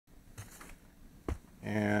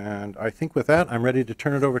And I think with that, I'm ready to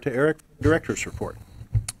turn it over to Eric, Director's Report.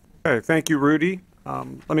 Okay, thank you, Rudy.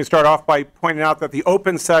 Let me start off by pointing out that the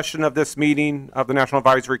open session of this meeting of the National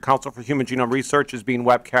Advisory Council for Human Genome Research is being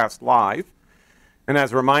webcast live. And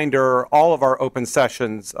as a reminder, all of our open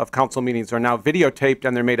sessions of council meetings are now videotaped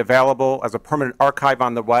and they're made available as a permanent archive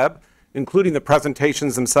on the web, including the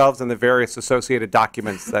presentations themselves and the various associated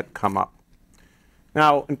documents that come up.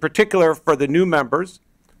 Now, in particular, for the new members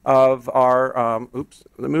of our,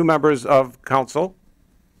 the new members of council,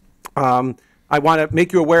 I want to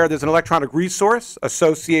make you aware there's an electronic resource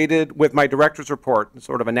associated with my director's report,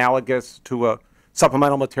 sort of analogous to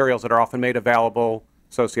supplemental materials that are often made available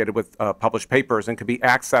associated with published papers and can be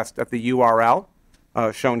accessed at the URL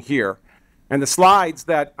shown here. And the slides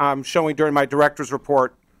that I'm showing during my director's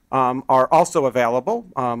report are also available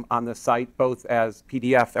on the site, both as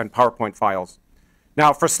PDF and PowerPoint files.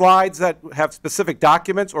 Now, for slides that have specific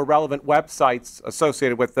documents or relevant websites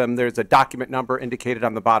associated with them, there's a document number indicated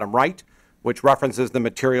on the bottom right, which references the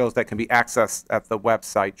materials that can be accessed at the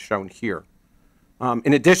website shown here.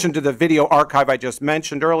 In addition to the video archive I just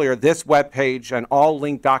mentioned earlier, this web page and all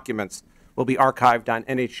linked documents will be archived on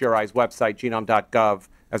NHGRI's website, genome.gov,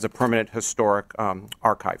 as a permanent historic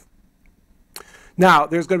archive. Now,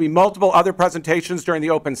 there's going to be multiple other presentations during the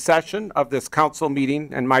open session of this council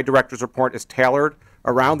meeting, and my director's report is tailored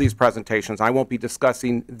around these presentations. I won't be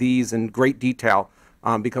discussing these in great detail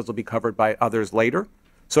because they'll be covered by others later.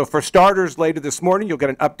 So for starters, later this morning, you'll get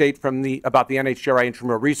an update from about the NHGRI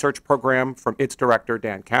Intramural Research Program from its director,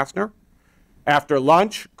 Dan Kastner. After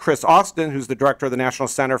lunch, Chris Austin, who's the director of the National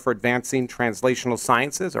Center for Advancing Translational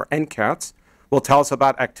Sciences, or NCATS, will tell us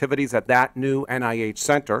about activities at that new NIH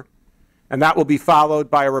center. And that will be followed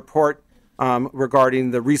by a report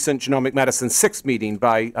regarding the recent Genomic Medicine 6 meeting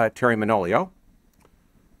by Terry Manolio.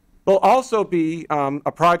 There'll also be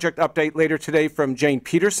a project update later today from Jane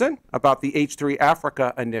Peterson about the H3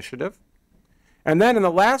 Africa initiative. And then in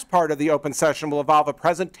the last part of the open session will involve a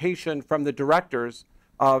presentation from the directors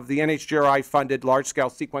of the NHGRI-funded large-scale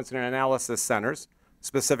sequencing and analysis centers,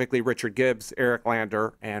 specifically Richard Gibbs, Eric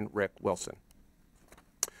Lander, and Rick Wilson.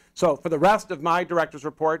 So for the rest of my director's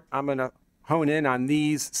report, I'm going to hone in on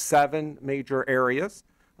these 7 major areas,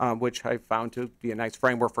 which I found to be a nice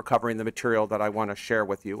framework for covering the material that I want to share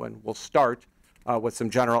with you. And we'll start with some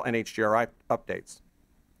general NHGRI updates.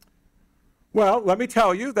 Well, let me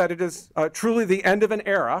tell you that it is truly the end of an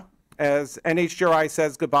era as NHGRI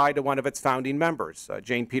says goodbye to one of its founding members,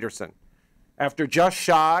 Jane Peterson. After just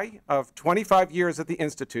shy of 25 years at the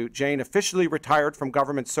Institute, Jane officially retired from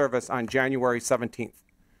government service on January 17th.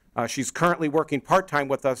 She's currently working part-time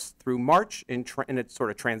with us through March in its sort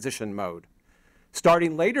of transition mode.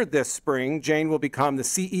 Starting later this spring, Jane will become the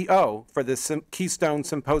CEO for the Keystone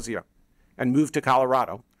Symposia and move to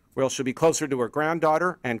Colorado, where she'll be closer to her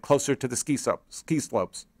granddaughter and closer to the ski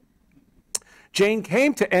slopes. Jane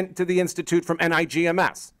came to the Institute from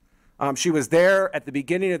NIGMS. She was there at the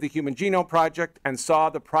beginning of the Human Genome Project and saw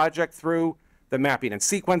the project through the mapping and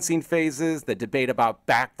sequencing phases, the debate about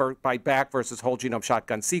back versus whole genome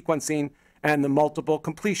shotgun sequencing, and the multiple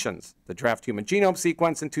completions, the draft human genome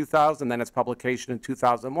sequence in 2000, then its publication in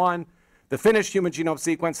 2001, the finished human genome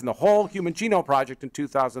sequence and the whole human genome project in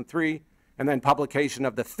 2003, and then publication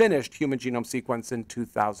of the finished human genome sequence in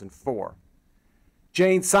 2004.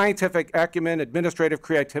 Jane's scientific acumen, administrative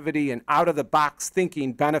creativity, and out-of-the-box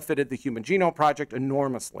thinking benefited the Human Genome Project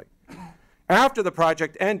enormously. After the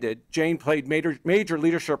project ended, Jane played major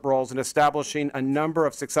leadership roles in establishing a number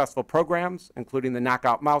of successful programs, including the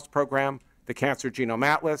Knockout Mouse Program, the Cancer Genome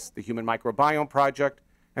Atlas, the Human Microbiome Project,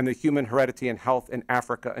 and the Human Heredity and Health in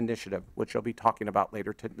Africa Initiative, which I'll be talking about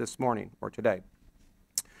later this morning or today.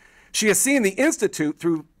 She has seen the Institute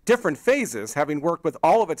through different phases, having worked with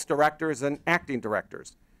all of its directors and acting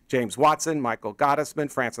directors, James Watson, Michael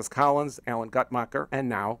Gottesman, Francis Collins, Alan Guttmacher, and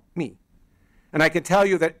now me. And I can tell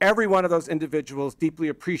you that every one of those individuals deeply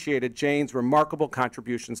appreciated Jane's remarkable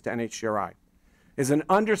contributions to NHGRI. It is an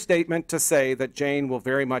understatement to say that Jane will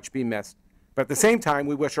very much be missed, but at the same time,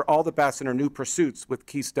 we wish her all the best in her new pursuits with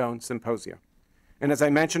Keystone Symposia. And as I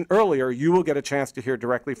mentioned earlier, you will get a chance to hear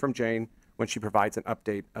directly from Jane when she provides an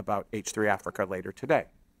update about H3 Africa later today.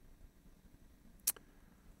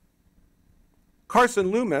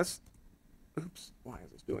 Carson Loomis, why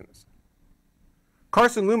is this doing this?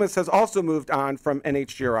 Carson Loomis has also moved on from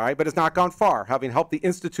NHGRI, but has not gone far, having helped the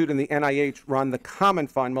Institute and the NIH run the Common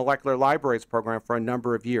Fund Molecular Libraries program for a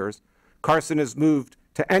number of years. Carson has moved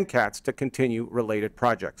to NCATS to continue related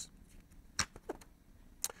projects.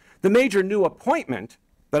 The major new appointment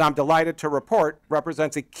that I'm delighted to report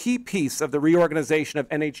represents a key piece of the reorganization of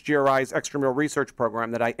NHGRI's extramural research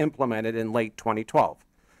program that I implemented in late 2012.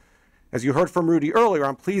 As you heard from Rudy earlier,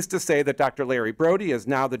 I'm pleased to say that Dr. Larry Brody is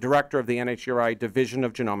now the director of the NHGRI Division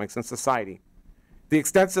of Genomics and Society. The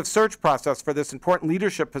extensive search process for this important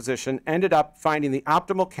leadership position ended up finding the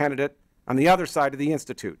optimal candidate on the other side of the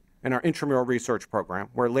Institute in our intramural research program,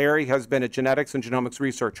 where Larry has been a genetics and genomics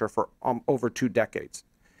researcher for over 2 decades.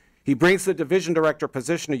 He brings to the division director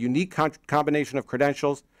position a unique combination of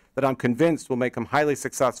credentials that I'm convinced will make him highly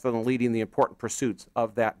successful in leading the important pursuits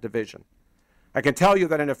of that division. I can tell you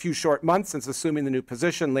that in a few short months since assuming the new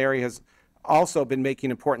position, Larry has also been making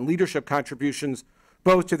important leadership contributions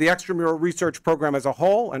both to the extramural research program as a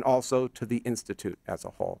whole and also to the Institute as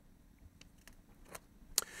a whole.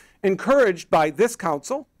 Encouraged by this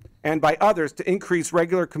council and by others to increase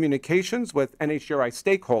regular communications with NHGRI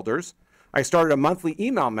stakeholders, I started a monthly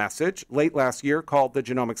email message late last year called the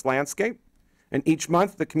Genomics Landscape. And each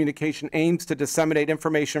month, the communication aims to disseminate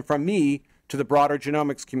information from me to the broader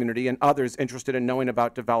genomics community and others interested in knowing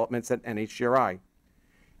about developments at NHGRI.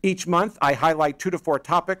 Each month, I highlight 2 to 4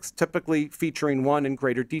 topics, typically featuring one in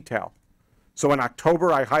greater detail. So in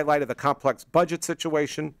October, I highlighted the complex budget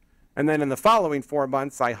situation, and then in the following 4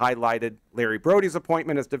 months, I highlighted Larry Brody's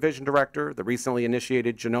appointment as division director, the recently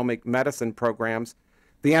initiated genomic medicine programs,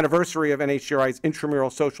 the anniversary of NHGRI's intramural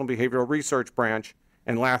social and behavioral research branch,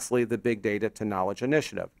 and lastly, the Big Data to Knowledge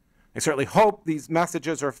Initiative. I certainly hope these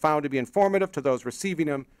messages are found to be informative to those receiving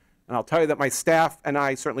them, and I'll tell you that my staff and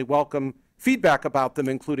I certainly welcome feedback about them,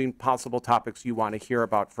 including possible topics you want to hear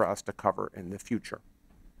about for us to cover in the future.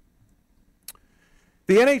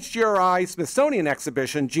 The NHGRI Smithsonian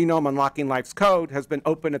exhibition, Genome Unlocking Life's Code, has been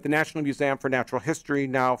open at the National Museum for Natural History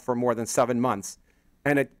now for more than 7 months,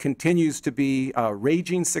 and it continues to be a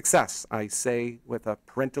raging success, I say in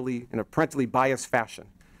a parentally biased fashion.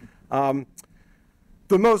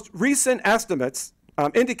 The most recent estimates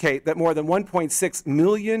indicate that more than 1.6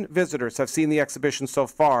 million visitors have seen the exhibition so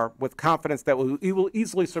far, with confidence that we will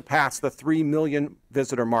easily surpass the 3 million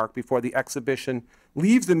visitor mark before the exhibition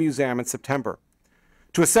leaves the museum in September.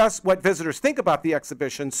 To assess what visitors think about the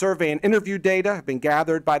exhibition, survey and interview data have been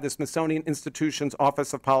gathered by the Smithsonian Institution's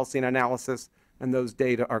Office of Policy and Analysis, and those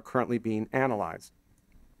data are currently being analyzed.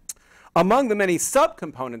 Among the many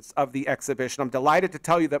subcomponents of the exhibition, I'm delighted to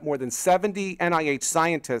tell you that more than 70 NIH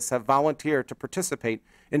scientists have volunteered to participate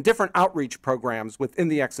in different outreach programs within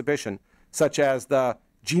the exhibition, such as the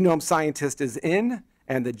Genome Scientist is In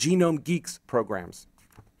and the Genome Geeks programs.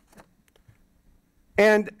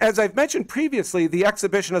 And as I've mentioned previously, the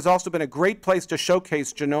exhibition has also been a great place to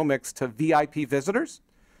showcase genomics to VIP visitors.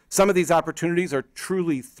 Some of these opportunities are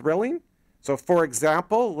truly thrilling. So for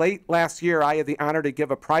example, late last year, I had the honor to give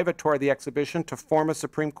a private tour of the exhibition to former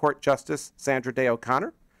Supreme Court Justice Sandra Day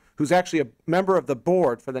O'Connor, who's actually a member of the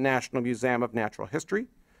board for the National Museum of Natural History.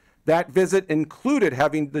 That visit included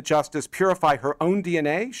having the justice purify her own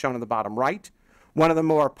DNA, shown in the bottom right, one of the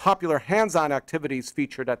more popular hands-on activities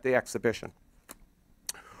featured at the exhibition.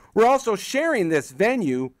 We're also sharing this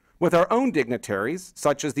venue with our own dignitaries,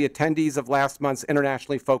 such as the attendees of last month's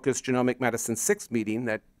internationally focused Genomic Medicine 6 meeting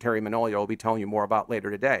that Terry Manolio will be telling you more about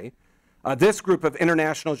later today. This group of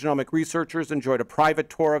international genomic researchers enjoyed a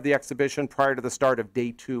private tour of the exhibition prior to the start of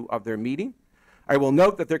day 2 of their meeting. I will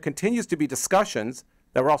note that there continues to be discussions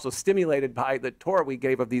that were also stimulated by the tour we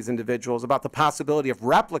gave of these individuals about the possibility of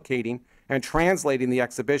replicating and translating the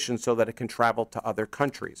exhibition so that it can travel to other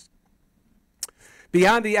countries.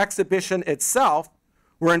 Beyond the exhibition itself,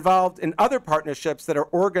 we're involved in other partnerships that are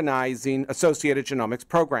organizing associated genomics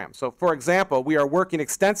programs. So for example, we are working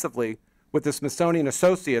extensively with the Smithsonian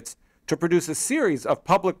Associates to produce a series of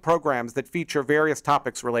public programs that feature various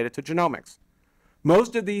topics related to genomics.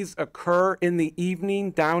 Most of these occur in the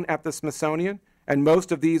evening down at the Smithsonian, and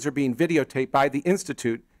most of these are being videotaped by the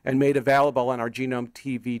Institute and made available on our Genome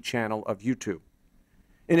TV channel of YouTube.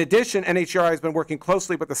 In addition, NHGRI has been working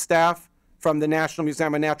closely with the staff from the National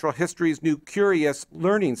Museum of Natural History's new Curious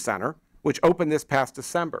Learning Center, which opened this past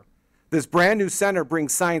December. This brand new center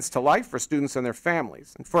brings science to life for students and their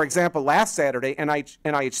families. And for example, last Saturday,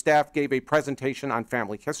 NIH staff gave a presentation on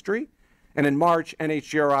family history. And in March,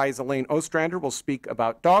 NHGRI's Elaine Ostrander will speak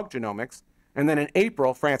about dog genomics. And then in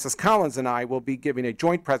April, Francis Collins and I will be giving a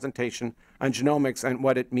joint presentation on genomics and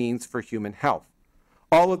what it means for human health.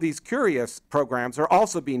 All of these Curious programs are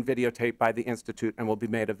also being videotaped by the Institute and will be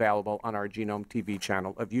made available on our Genome TV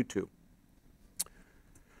channel of YouTube.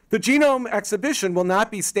 The Genome exhibition will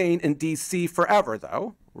not be staying in DC forever,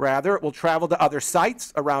 though. Rather, it will travel to other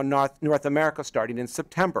sites around North America starting in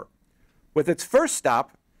September, with its first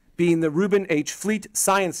stop being the Reuben H. Fleet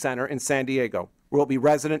Science Center in San Diego, where it will be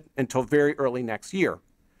resident until very early next year.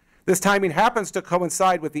 This timing happens to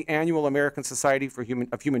coincide with the annual American Society for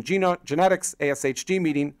Human Genetics, ASHG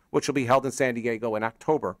meeting, which will be held in San Diego in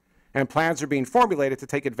October. And plans are being formulated to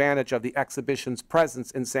take advantage of the exhibition's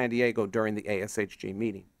presence in San Diego during the ASHG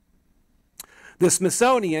meeting. The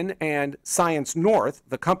Smithsonian and Science North,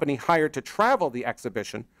 the company hired to travel the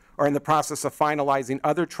exhibition, are in the process of finalizing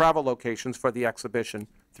other travel locations for the exhibition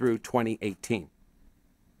through 2018.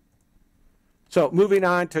 So moving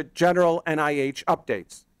on to general NIH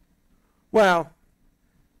updates. Well,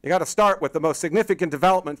 you got to start with the most significant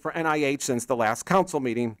development for NIH since the last council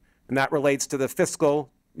meeting, and that relates to the fiscal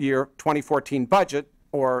year 2014 budget,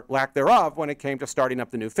 or lack thereof, when it came to starting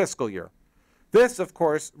up the new fiscal year. This, of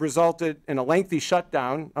course, resulted in a lengthy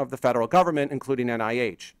shutdown of the federal government, including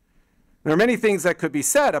NIH. There are many things that could be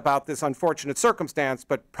said about this unfortunate circumstance,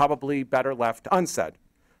 but probably better left unsaid.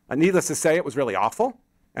 Needless to say, it was really awful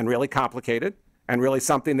and really complicated and really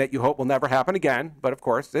something that you hope will never happen again, but of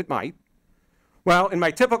course it might. Well, in my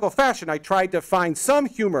typical fashion, I tried to find some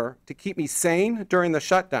humor to keep me sane during the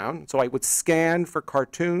shutdown, so I would scan for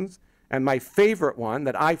cartoons, and my favorite one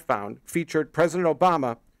that I found featured President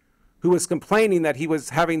Obama, who was complaining that he was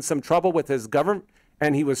having some trouble with his government,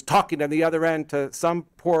 and he was talking on the other end to some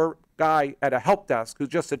poor guy at a help desk who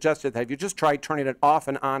just suggested that if you just try turning it off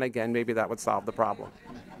and on again, maybe that would solve the problem.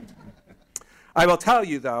 I will tell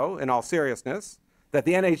you, though, in all seriousness, that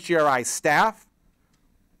the NHGRI staff,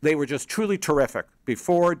 they were just truly terrific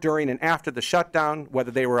before, during, and after the shutdown, whether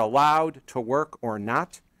they were allowed to work or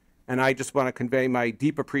not. And I just want to convey my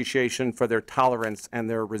deep appreciation for their tolerance and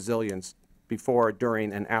their resilience before,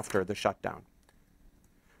 during, and after the shutdown.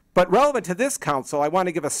 But relevant to this council, I want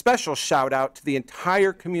to give a special shout out to the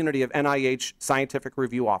entire community of NIH scientific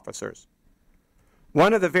review officers.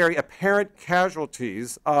 One of the very apparent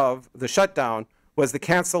casualties of the shutdown was the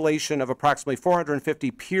cancellation of approximately 450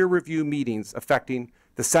 peer review meetings affecting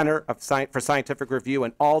the Center for Scientific Review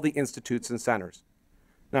and all the institutes and centers.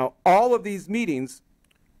 Now, all of these meetings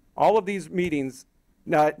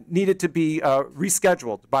needed to be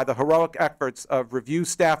rescheduled by the heroic efforts of review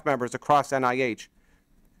staff members across NIH,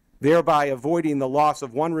 thereby avoiding the loss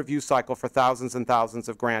of one review cycle for thousands and thousands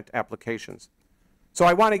of grant applications. So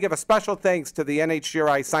I want to give a special thanks to the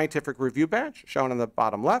NHGRI Scientific Review Batch, shown on the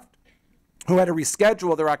bottom left, who had to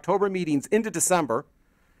reschedule their October meetings into December.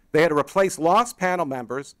 They had to replace lost panel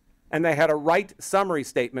members, and they had to write summary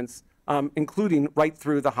statements, including right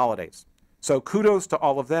through the holidays. So kudos to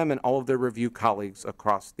all of them and all of their review colleagues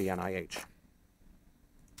across the NIH.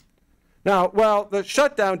 Now, well, the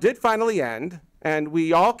shutdown did finally end, and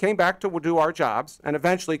we all came back to do our jobs, and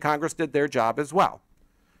eventually Congress did their job as well.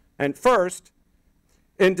 And first,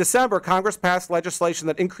 in December, Congress passed legislation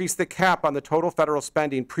that increased the cap on the total federal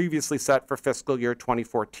spending previously set for fiscal year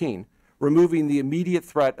 2014, removing the immediate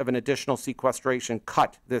threat of an additional sequestration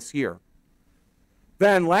cut this year.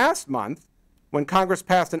 Then last month, when Congress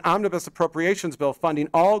passed an omnibus appropriations bill funding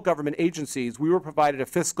all government agencies, we were provided a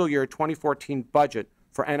fiscal year 2014 budget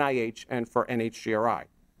for NIH and for NHGRI.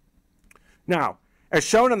 Now, as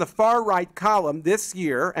shown on the far right column, this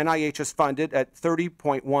year NIH is funded at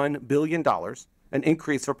 $30.1 billion, an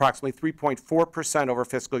increase of approximately 3.4% over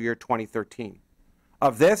fiscal year 2013.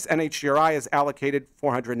 Of this, NHGRI has allocated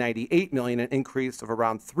 $498 million, an increase of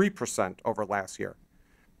around 3% over last year.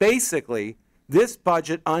 Basically, this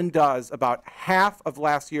budget undoes about half of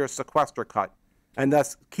last year's sequester cut, and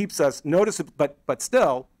thus keeps us noticeably, but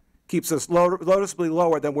still keeps us noticeably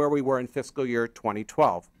lower than where we were in fiscal year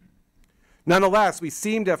 2012. Nonetheless, we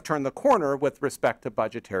seem to have turned the corner with respect to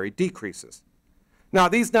budgetary decreases. Now,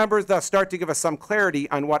 these numbers thus start to give us some clarity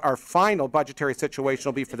on what our final budgetary situation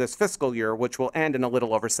will be for this fiscal year, which will end in a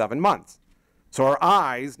little over 7 months. So our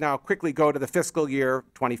eyes now quickly go to the fiscal year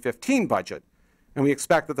 2015 budget, and we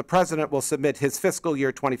expect that the President will submit his fiscal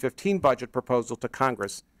year 2015 budget proposal to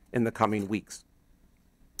Congress in the coming weeks.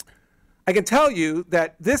 I can tell you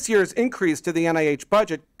that this year's increase to the NIH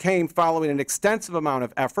budget came following an extensive amount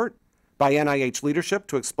of effort by NIH leadership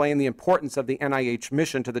to explain the importance of the NIH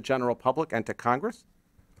mission to the general public and to Congress.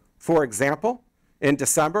 For example, in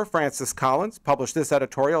December, Francis Collins published this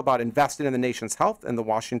editorial about investing in the nation's health in the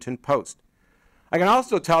Washington Post. I can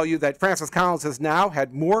also tell you that Francis Collins has now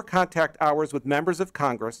had more contact hours with members of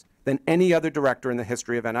Congress than any other director in the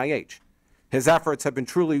history of NIH. His efforts have been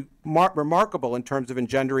truly remarkable in terms of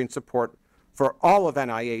engendering support for all of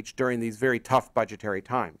NIH during these very tough budgetary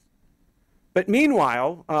times. But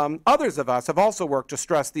meanwhile, others of us have also worked to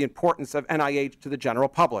stress the importance of NIH to the general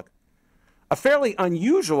public. A fairly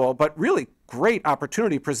unusual but really great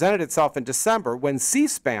opportunity presented itself in December when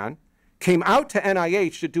C-SPAN came out to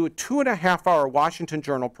NIH to do a 2.5-hour Washington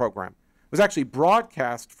Journal program was actually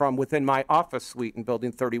broadcast from within my office suite in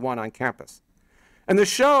Building 31 on campus. And the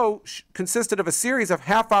show consisted of a series of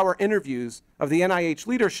half-hour interviews of the NIH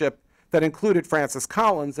leadership that included Francis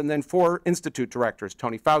Collins and then 4 institute directors,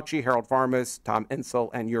 Tony Fauci, Harold Varmus, Tom Insel,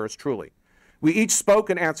 and yours truly. We each spoke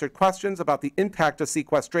and answered questions about the impact of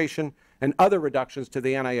sequestration and other reductions to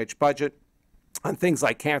the NIH budget on things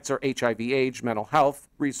like cancer, HIV/AIDS, mental health,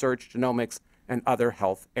 research, genomics, and other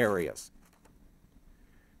health areas.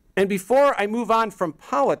 And before I move on from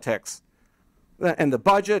politics and the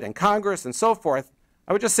budget and Congress and so forth,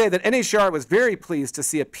 I would just say that NHGRI was very pleased to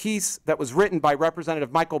see a piece that was written by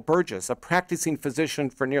Representative Michael Burgess, a practicing physician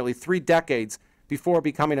for nearly 3 decades before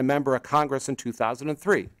becoming a member of Congress in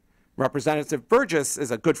 2003. Representative Burgess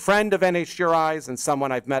is a good friend of NHGRI's and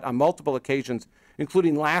someone I've met on multiple occasions,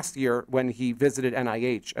 including last year when he visited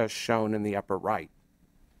NIH, as shown in the upper right.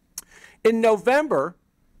 In November,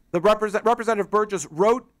 Representative Burgess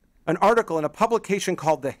wrote an article in a publication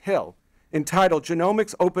called The Hill, entitled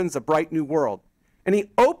 "Genomics Opens a Bright New World." And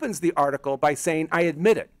he opens the article by saying, "I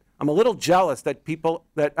admit it, I'm a little jealous I'm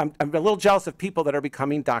a little jealous of people that are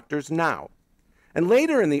becoming doctors now." And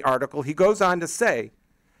later in the article, he goes on to say,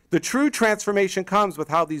 "The true transformation comes with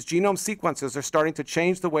how these genome sequences are starting to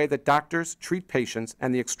change the way that doctors treat patients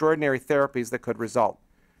and the extraordinary therapies that could result.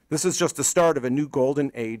 This is just the start of a new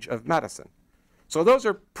golden age of medicine." So those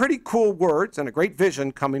are pretty cool words and a great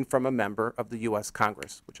vision coming from a member of the U.S.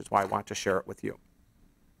 Congress, which is why I want to share it with you.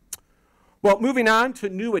 Well, moving on to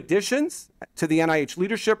new additions to the NIH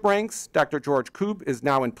leadership ranks, Dr. George Koob is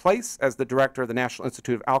now in place as the director of the National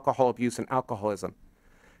Institute of Alcohol Abuse and Alcoholism.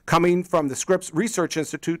 Coming from the Scripps Research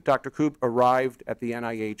Institute, Dr. Koob arrived at the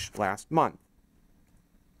NIH last month.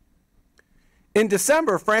 In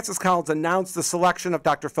December, Francis Collins announced the selection of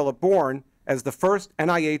Dr. Philip Bourne as the first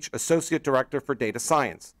NIH Associate Director for Data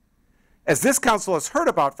Science. As this council has heard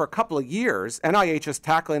about for a couple of years, NIH is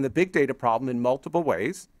tackling the big data problem in multiple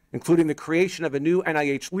ways, including the creation of a new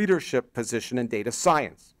NIH leadership position in data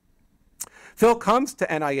science. Phil comes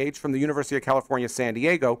to NIH from the University of California, San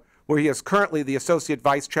Diego, where he is currently the Associate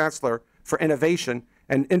Vice Chancellor for Innovation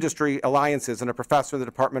and Industry Alliances and a professor in the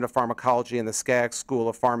Department of Pharmacology in the Skaggs School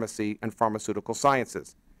of Pharmacy and Pharmaceutical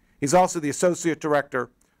Sciences. He's also the Associate Director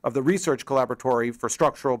of the Research Collaboratory for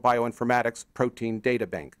Structural Bioinformatics Protein Data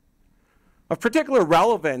Bank. Of particular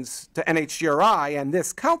relevance to NHGRI and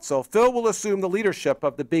this council, Phil will assume the leadership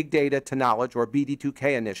of the Big Data to Knowledge, or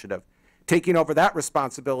BD2K initiative, taking over that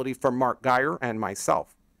responsibility from Mark Geyer and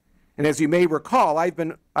myself. And as you may recall, I've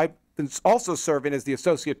been also serving as the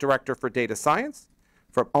Associate Director for Data Science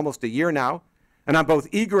for almost a year now, and I'm both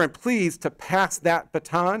eager and pleased to pass that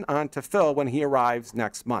baton on to Phil when he arrives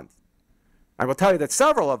next month. I will tell you that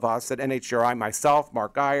several of us at NHGRI, myself,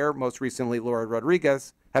 Mark Geyer, most recently Laura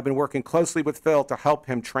Rodriguez, have been working closely with Phil to help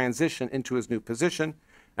him transition into his new position,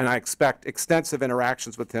 and I expect extensive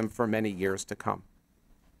interactions with him for many years to come.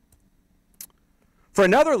 For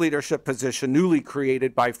another leadership position newly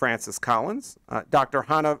created by Francis Collins, Dr.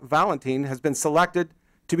 Hannah Valentin has been selected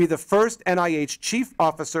to be the first NIH Chief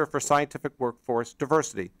Officer for Scientific Workforce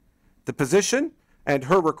Diversity. The position and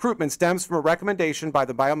her recruitment stems from a recommendation by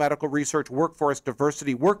the Biomedical Research Workforce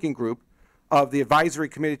Diversity Working Group of the Advisory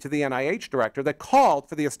Committee to the NIH Director that called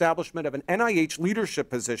for the establishment of an NIH leadership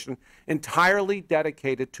position entirely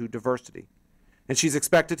dedicated to diversity. And she's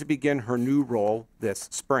expected to begin her new role this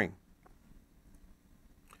spring.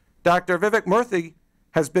 Dr. Vivek Murthy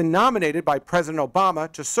has been nominated by President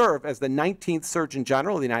Obama to serve as the 19th Surgeon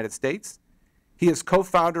General of the United States. He is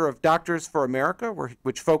co-founder of Doctors for America,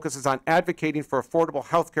 which focuses on advocating for affordable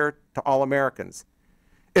health care to all Americans.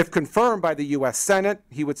 If confirmed by the U.S. Senate,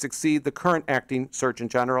 he would succeed the current acting Surgeon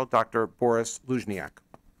General, Dr. Boris Luzhniak.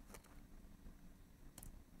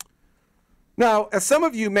 Now, as some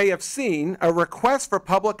of you may have seen, a request for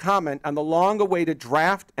public comment on the long-awaited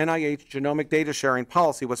draft NIH genomic data sharing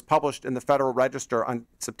policy was published in the Federal Register on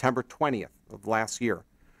September 20th of last year.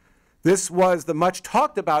 This was the much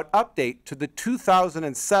talked about update to the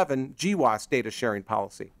 2007 GWAS data sharing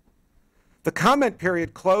policy. The comment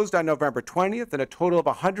period closed on November 20th, and a total of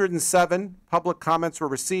 107 public comments were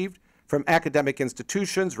received from academic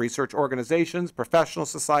institutions, research organizations, professional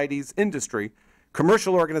societies, industry,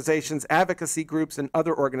 commercial organizations, advocacy groups, and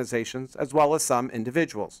other organizations, as well as some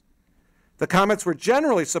individuals. The comments were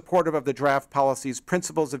generally supportive of the draft policy's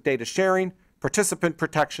principles of data sharing, participant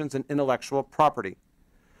protections, and intellectual property.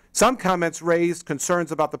 Some comments raised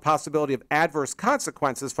concerns about the possibility of adverse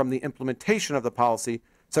consequences from the implementation of the policy,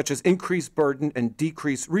 such as increased burden and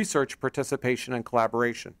decreased research participation and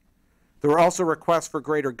collaboration. There were also requests for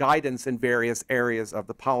greater guidance in various areas of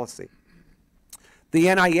the policy. The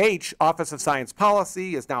NIH Office of Science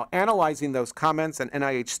Policy is now analyzing those comments, and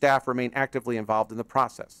NIH staff remain actively involved in the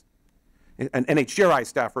process. And NHGRI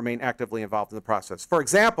staff remain actively involved in the process. For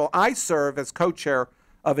example, I serve as co-chair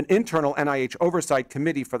of an internal NIH oversight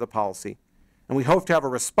committee for the policy, and we hope to have a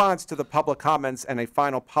response to the public comments and a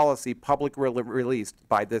final policy publicly released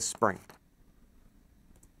by this spring.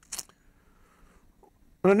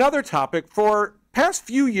 On another topic, for past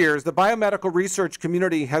few years, the biomedical research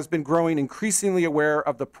community has been growing increasingly aware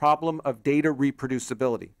of the problem of data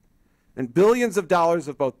reproducibility. And billions of dollars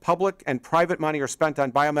of both public and private money are spent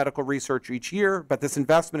on biomedical research each year, but this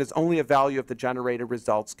investment is only of value if the generated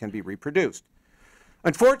results can be reproduced.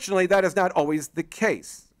 Unfortunately, that is not always the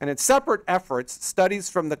case. And in separate efforts, studies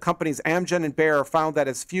from the companies Amgen and Bayer found that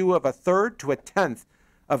as few of a third to a tenth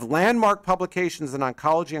of landmark publications in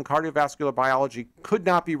oncology and cardiovascular biology could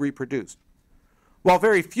not be reproduced. While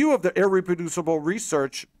very few of the irreproducible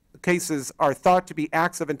research cases are thought to be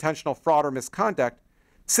acts of intentional fraud or misconduct,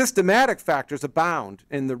 systematic factors abound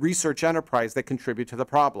in the research enterprise that contribute to the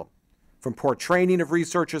problem, from poor training of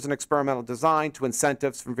researchers in experimental design to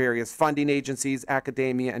incentives from various funding agencies,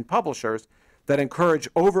 academia, and publishers that encourage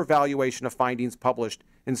overvaluation of findings published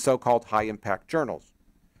in so-called high-impact journals.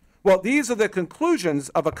 Well, these are the conclusions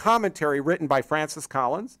of a commentary written by Francis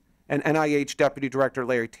Collins and NIH Deputy Director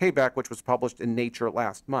Larry Tabak, which was published in Nature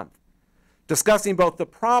last month. Discussing both the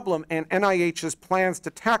problem and NIH's plans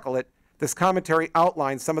to tackle it, this commentary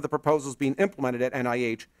outlines some of the proposals being implemented at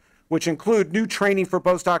NIH, which include new training for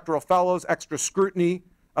postdoctoral fellows, extra scrutiny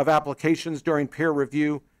of applications during peer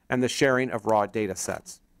review, and the sharing of raw data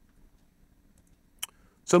sets.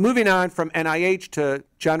 So moving on from NIH to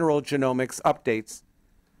general genomics updates,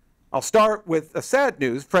 I'll start with a sad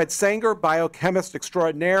news. Fred Sanger, biochemist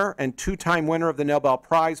extraordinaire and two-time winner of the Nobel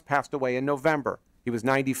Prize, passed away in November. He was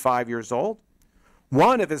 95 years old.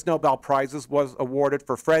 One of his Nobel Prizes was awarded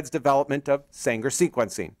for Fred's development of Sanger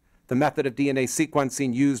sequencing, the method of DNA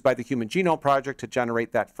sequencing used by the Human Genome Project to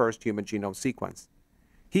generate that first human genome sequence.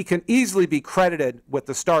 He can easily be credited with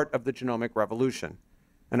the start of the genomic revolution,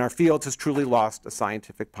 and our field has truly lost a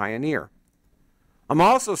scientific pioneer. I'm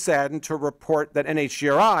also saddened to report that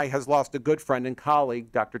NHGRI has lost a good friend and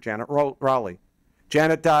colleague, Dr. Janet Rowley.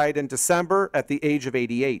 Janet died in December at the age of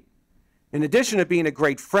 88. In addition to being a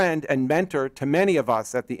great friend and mentor to many of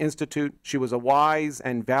us at the Institute, she was a wise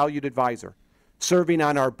and valued advisor, serving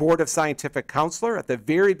on our Board of Scientific Counselor at the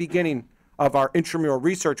very beginning of our intramural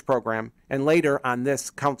research program and later on this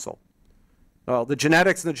council. Well, the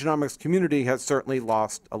genetics and the genomics community has certainly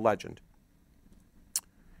lost a legend.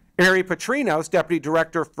 Ari Petrinos, Deputy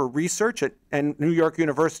Director for Research at New York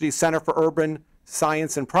University Center for Urban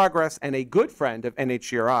Science and Progress and a good friend of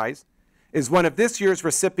NHGRI's, is one of this year's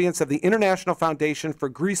recipients of the International Foundation for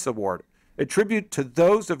Greece Award, a tribute to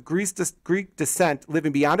those of Greek descent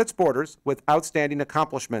living beyond its borders with outstanding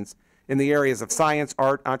accomplishments in the areas of science,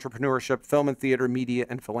 art, entrepreneurship, film and theater, media,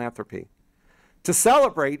 and philanthropy. To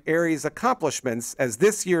celebrate Ari's accomplishments as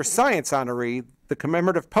this year's science honoree, the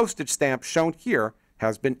commemorative postage stamp shown here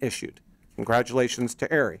has been issued. Congratulations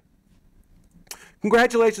to Ari.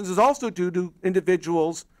 Congratulations is also due to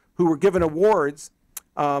individuals who were given awards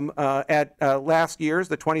at last year's,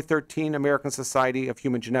 the 2013 American Society of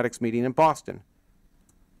Human Genetics meeting in Boston.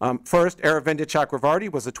 First, Aravinda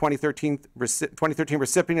Chakravarti was the 2013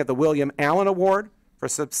 recipient of the William Allen Award for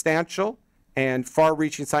substantial and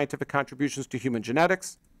far-reaching scientific contributions to human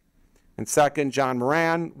genetics. And second, John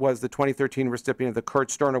Moran was the 2013 recipient of the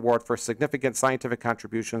Kurt Stern Award for significant scientific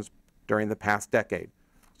contributions during the past decade.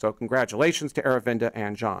 So congratulations to Aravinda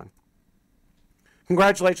and John.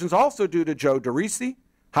 Congratulations also due to Joe DeRisi,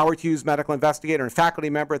 Howard Hughes medical investigator and faculty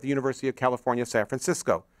member at the University of California, San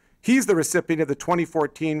Francisco. He's the recipient of the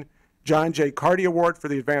 2014 John J. Carty Award for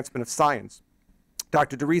the Advancement of Science.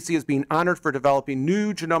 Dr. DeRisi is being honored for developing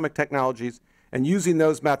new genomic technologies and using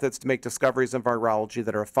those methods to make discoveries in virology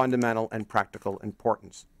that are of fundamental and practical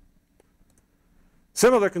importance.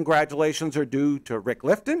 Similar congratulations are due to Rick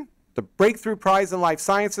Lifton. The Breakthrough Prize in Life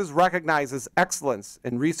Sciences recognizes excellence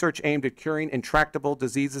in research aimed at curing intractable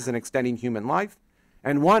diseases and extending human life.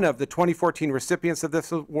 And one of the 2014 recipients of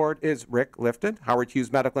this award is Rick Lifton, Howard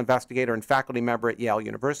Hughes medical investigator and faculty member at Yale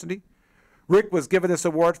University. Rick was given this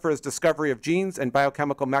award for his discovery of genes and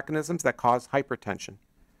biochemical mechanisms that cause hypertension.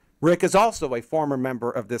 Rick is also a former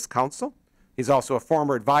member of this council. He's also a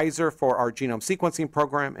former advisor for our genome sequencing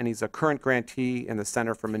program, and he's a current grantee in the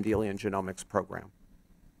Center for Mendelian Genomics program.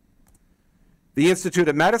 The Institute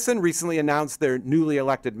of Medicine recently announced their newly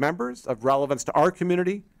elected members. Of relevance to our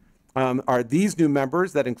community are these new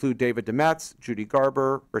members that include David Demetz, Judy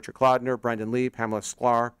Garber, Richard Klodner, Brendan Lee, Pamela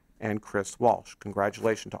Sklar, and Chris Walsh.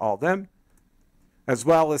 Congratulations to all of them. As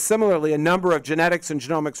well as similarly, a number of genetics and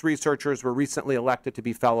genomics researchers were recently elected to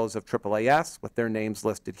be fellows of AAAS with their names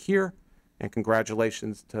listed here. And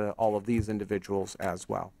congratulations to all of these individuals as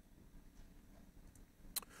well.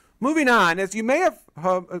 Moving on, as you may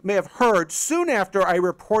have heard, soon after I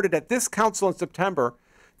reported at this council in September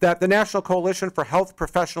that the National Coalition for Health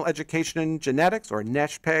Professional Education in Genetics, or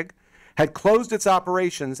NESHPEG, had closed its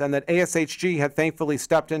operations and that ASHG had thankfully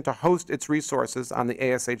stepped in to host its resources on the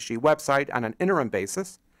ASHG website on an interim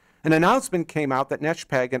basis, an announcement came out that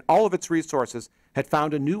NESHPEG and all of its resources had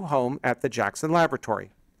found a new home at the Jackson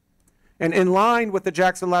Laboratory. And in line with the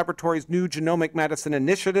Jackson Laboratory's new genomic medicine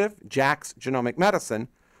initiative, JAX Genomic Medicine,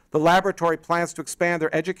 the laboratory plans to expand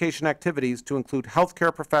their education activities to include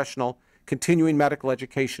healthcare professional continuing medical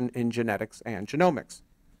education in genetics and genomics.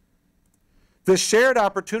 This shared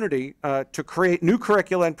opportunity to create new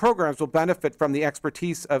curricula and programs will benefit from the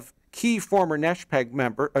expertise of key former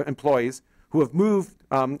NESHPEG employees who have moved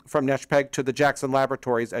from NESHPEG to the Jackson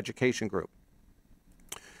Laboratory's education group.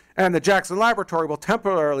 And the Jackson Laboratory will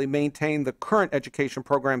temporarily maintain the current education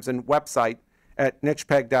programs and website at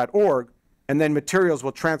neshpeg.org, and then materials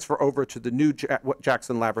will transfer over to the new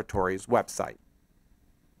Jackson Laboratory's website.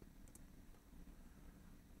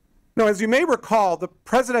 Now, as you may recall, the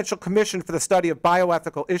Presidential Commission for the Study of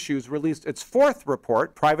Bioethical Issues released its fourth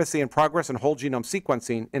report, Privacy and Progress in Whole Genome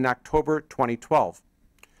Sequencing, in October 2012.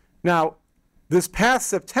 Now, this past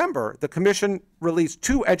September, the Commission released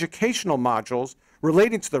two educational modules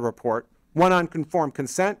relating to the report, one on conformed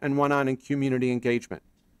consent and one on community engagement.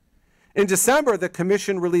 In December, the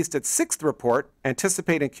Commission released its sixth report,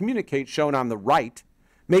 Anticipate and Communicate, shown on the right,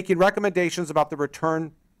 making recommendations about the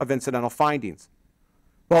return of incidental findings.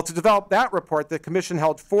 Well, to develop that report, the Commission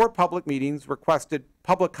held 4 public meetings, requested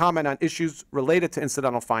public comment on issues related to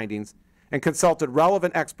incidental findings, and consulted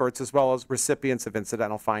relevant experts as well as recipients of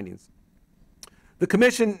incidental findings. The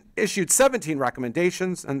Commission issued 17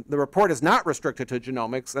 recommendations, and the report is not restricted to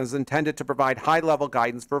genomics and is intended to provide high-level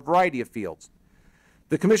guidance for a variety of fields.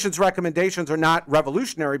 The Commission's recommendations are not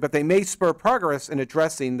revolutionary, but they may spur progress in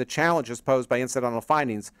addressing the challenges posed by incidental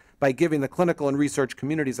findings by giving the clinical and research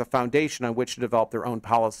communities a foundation on which to develop their own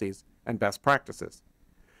policies and best practices.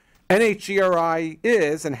 NHGRI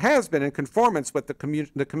is and has been in conformance with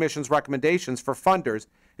the Commission's recommendations for funders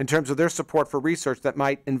in terms of their support for research that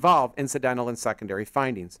might involve incidental and secondary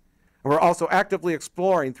findings. And we're also actively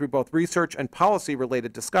exploring through both research and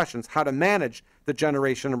policy-related discussions how to manage the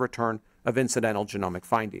generation and return of incidental genomic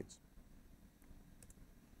findings.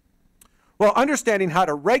 Well, understanding how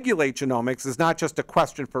to regulate genomics is not just a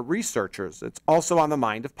question for researchers, it's also on the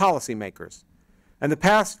mind of policymakers. And the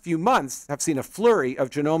past few months have seen a flurry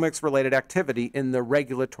of genomics-related activity in the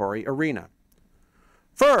regulatory arena.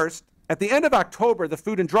 First, at the end of October, the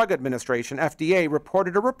Food and Drug Administration, FDA,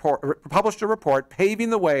 published a report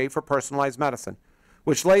paving the way for personalized medicine,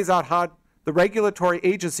 which lays out how the regulatory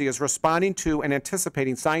agency is responding to and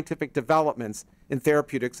anticipating scientific developments in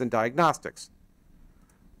therapeutics and diagnostics.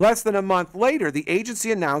 Less than a month later, the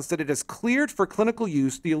agency announced that it has cleared for clinical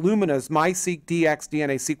use the Illumina's MiSeq Dx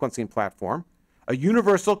DNA sequencing platform, a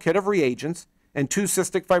universal kit of reagents, and 2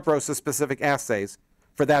 cystic fibrosis-specific assays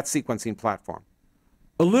for that sequencing platform.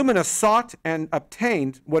 Illumina sought and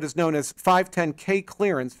obtained what is known as 510(k)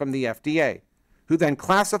 clearance from the FDA, who then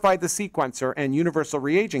classified the sequencer and universal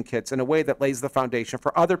reagent kits in a way that lays the foundation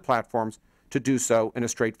for other platforms to do so in a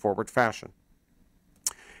straightforward fashion.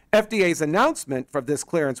 FDA's announcement for this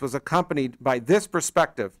clearance was accompanied by this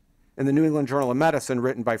perspective in the New England Journal of Medicine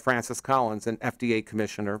written by Francis Collins and FDA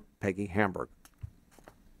Commissioner Peggy Hamburg.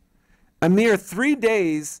 A mere 3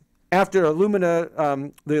 days after the Illumina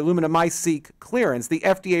MiSeq clearance, the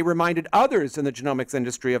FDA reminded others in the genomics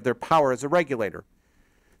industry of their power as a regulator.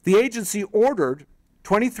 The agency ordered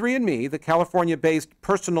 23andMe, the California-based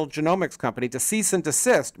personal genomics company, to cease and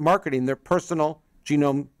desist marketing their personal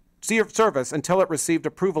genome service until it received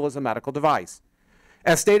approval as a medical device.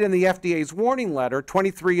 As stated in the FDA's warning letter,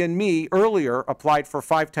 23andMe earlier applied for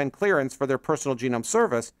 510 clearance for their personal genome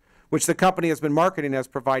service, which the company has been marketing as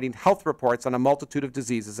providing health reports on a multitude of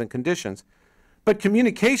diseases and conditions. But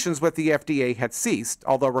communications with the FDA had ceased,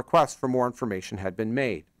 although requests for more information had been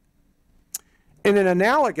made. In an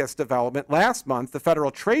analogous development, last month, the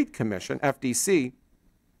Federal Trade Commission, FTC,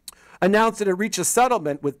 announced that it reached a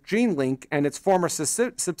settlement with GeneLink and its former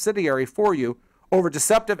subsidiary 4U over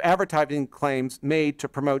deceptive advertising claims made to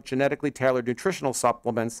promote genetically tailored nutritional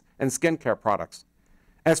supplements and skincare products.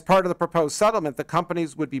 As part of the proposed settlement, the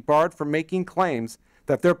companies would be barred from making claims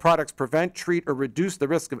that their products prevent, treat, or reduce the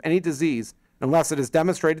risk of any disease unless it is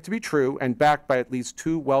demonstrated to be true and backed by at least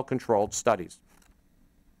 2 well-controlled studies.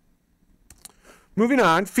 Moving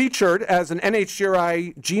on, featured as an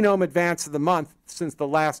NHGRI Genome Advance of the Month since the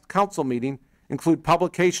last council meeting include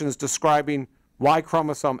publications describing Y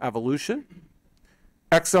chromosome evolution,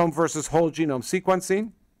 exome versus whole genome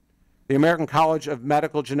sequencing, the American College of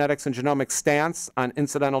Medical Genetics and Genomics stance on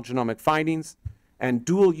incidental genomic findings, and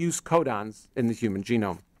dual-use codons in the human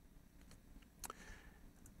genome.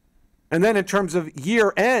 And then in terms of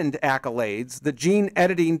year-end accolades, the gene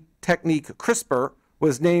editing technique CRISPR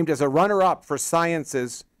was named as a runner-up for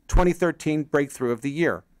Science's 2013 Breakthrough of the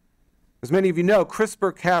Year. As many of you know,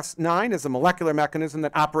 CRISPR-Cas9 is a molecular mechanism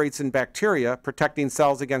that operates in bacteria, protecting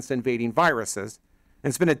cells against invading viruses. And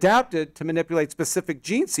it's been adapted to manipulate specific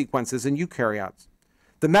gene sequences in eukaryotes.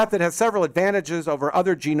 The method has several advantages over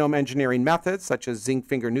other genome engineering methods, such as zinc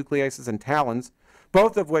finger nucleases and TALENs,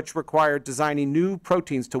 both of which require designing new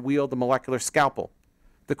proteins to wield the molecular scalpel.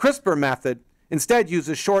 The CRISPR method instead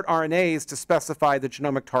uses short RNAs to specify the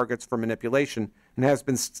genomic targets for manipulation and has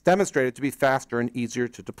been demonstrated to be faster and easier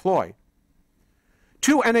to deploy.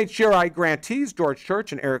 Two NHGRI grantees, George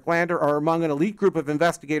Church and Eric Lander, are among an elite group of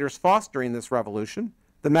investigators fostering this revolution.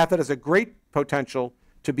 The method has a great potential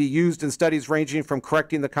to be used in studies ranging from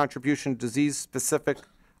correcting the contribution of specific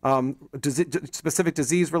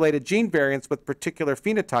disease-related gene variants with particular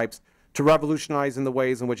phenotypes to revolutionizing the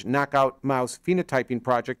ways in which Knockout Mouse Phenotyping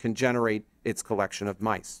Project can generate its collection of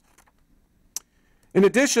mice. In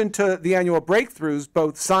addition to the annual breakthroughs,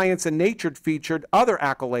 both Science and Nature featured other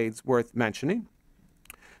accolades worth mentioning.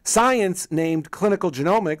 Science named clinical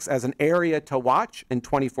genomics as an area to watch in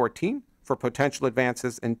 2014 for potential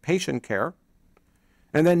advances in patient care.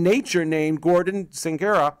 And then Nature named Gordon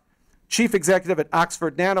Zingara, chief executive at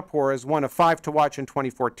Oxford Nanopore, as one of 5 to watch in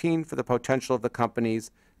 2014 for the potential of the company's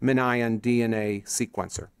Minion DNA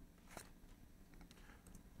sequencer.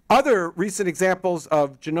 Other recent examples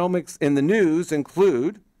of genomics in the news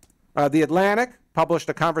include The Atlantic published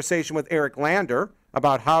a conversation with Eric Lander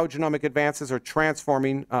about how genomic advances are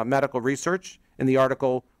transforming medical research in the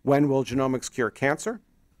article, When Will Genomics Cure Cancer?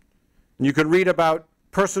 And you can read about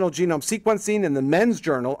personal genome sequencing in the Men's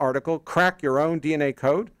Journal article, Crack Your Own DNA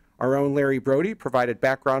Code. Our own Larry Brody provided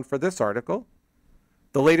background for this article.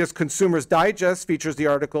 The latest Consumer's Digest features the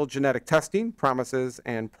article, Genetic Testing, Promises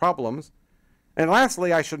and Problems. And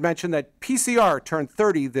lastly, I should mention that PCR turned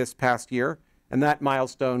 30 this past year, and that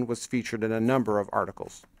milestone was featured in a number of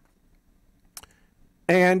articles.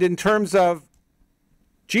 And in terms of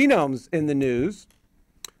genomes in the news,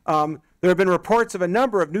 there have been reports of a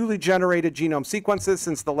number of newly generated genome sequences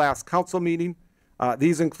since the last council meeting.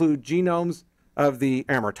 These include genomes of the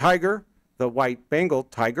Amur tiger, the white Bengal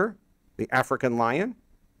tiger, the African lion,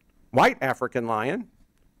 white African lion,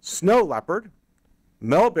 snow leopard,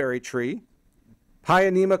 mulberry tree,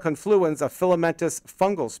 Pionema confluens, a filamentous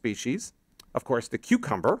fungal species, of course the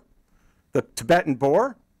cucumber, the Tibetan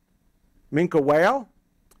boar, minke whale,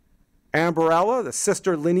 Amberella, the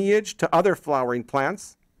sister lineage to other flowering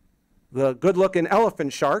plants, the good-looking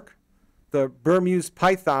elephant shark, the Burmese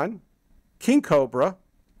python, king cobra,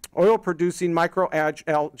 oil-producing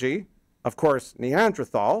microalgae, of course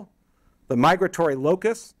Neanderthal, the migratory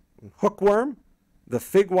locust, hookworm, the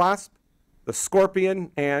fig wasp, the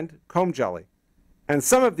scorpion, and comb jelly. And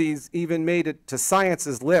some of these even made it to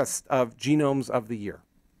Science's list of genomes of the year.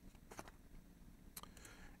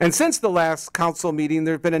 And since the last council meeting,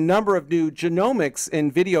 there have been a number of new genomics in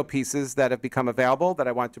video pieces that have become available that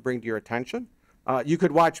I want to bring to your attention. You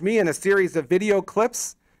could watch me in a series of video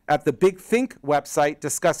clips at the Big Think website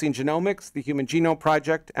discussing genomics, the Human Genome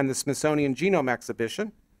Project, and the Smithsonian Genome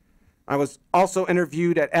Exhibition. I was also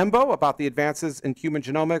interviewed at EMBO about the advances in human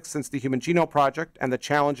genomics since the Human Genome Project and the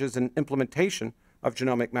challenges in implementation of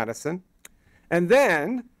genomic medicine. And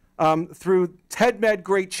then, through TEDMed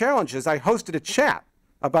Great Challenges, I hosted a chat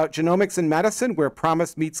about genomics in medicine where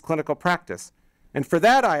promise meets clinical practice. And for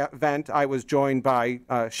that event, I was joined by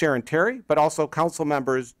Sharon Terry, but also council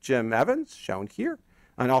members Jim Evans, shown here,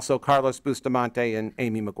 and also Carlos Bustamante and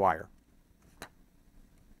Amy McGuire.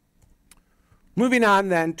 Moving on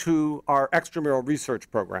then to our extramural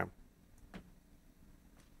research program.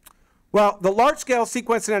 Well, the large-scale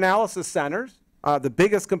sequencing analysis centers, the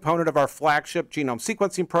biggest component of our flagship genome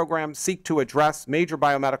sequencing program, seek to address major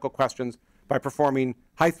biomedical questions by performing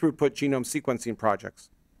high-throughput genome sequencing projects.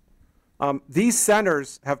 These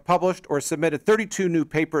centers have published or submitted 32 new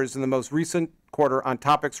papers in the most recent quarter on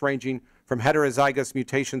topics ranging from heterozygous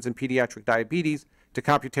mutations in pediatric diabetes to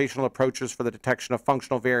computational approaches for the detection of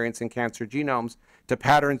functional variants in cancer genomes to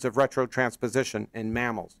patterns of retrotransposition in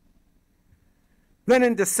mammals. Then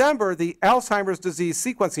in December, the Alzheimer's Disease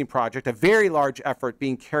Sequencing Project, a very large effort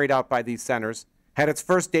being carried out by these centers, had its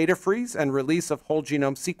first data freeze and release of whole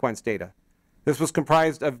genome sequence data. This was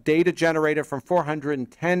comprised of data generated from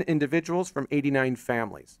 410 individuals from 89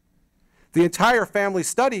 families. The entire family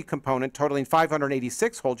study component, totaling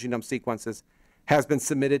 586 whole genome sequences, has been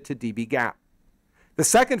submitted to dbGaP. The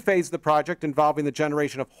second phase of the project, involving the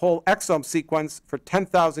generation of whole exome sequence for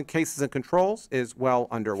 10,000 cases and controls, is well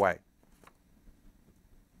underway.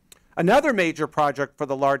 Another major project for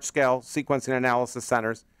the large-scale sequencing analysis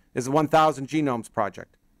centers is the 1,000 Genomes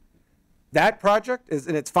project. That project is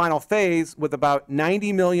in its final phase, with about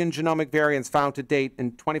 90 million genomic variants found to date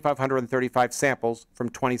in 2,535 samples from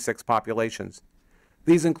 26 populations.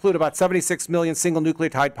 These include about 76 million single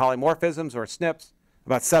nucleotide polymorphisms, or SNPs,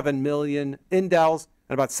 about 7 million indels,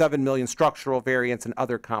 and about 7 million structural variants and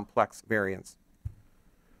other complex variants.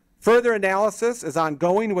 Further analysis is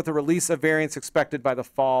ongoing, with the release of variants expected by the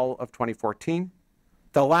fall of 2014.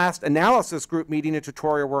 The last analysis group meeting and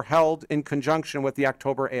tutorial were held in conjunction with the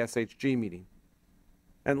October ASHG meeting.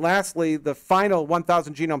 And lastly, the final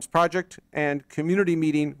 1,000 Genomes project and community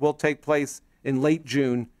meeting will take place in late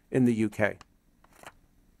June in the UK.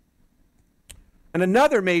 And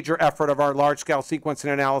another major effort of our large-scale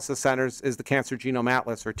sequencing analysis centers is the Cancer Genome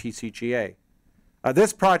Atlas, or TCGA.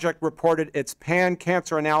 This project reported its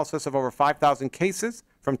pan-cancer analysis of over 5,000 cases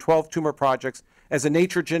from 12 tumor projects as a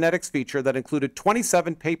Nature Genetics feature that included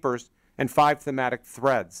 27 papers and 5 thematic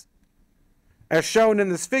threads. As shown in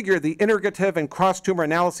this figure, the integrative and cross-tumor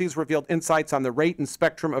analyses revealed insights on the rate and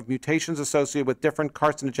spectrum of mutations associated with different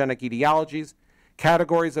carcinogenic etiologies,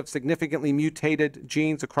 categories of significantly mutated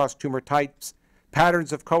genes across tumor types,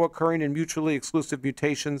 patterns of co-occurring and mutually exclusive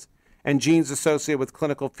mutations, and genes associated with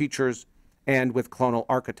clinical features and with clonal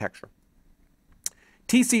architecture.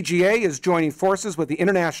 TCGA is joining forces with the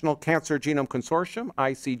International Cancer Genome Consortium,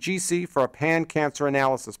 ICGC, for a pan-cancer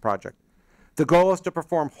analysis project. The goal is to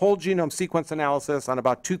perform whole genome sequence analysis on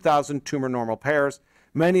about 2,000 tumor normal pairs,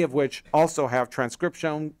 many of which also have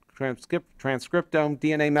transcriptome,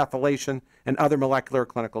 DNA methylation, and other molecular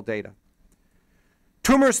clinical data.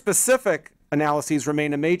 Tumor-specific analyses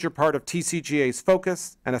remain a major part of TCGA's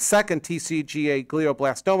focus, and a second TCGA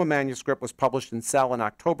glioblastoma manuscript was published in Cell in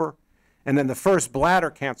October, and then the first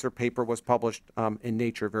bladder cancer paper was published in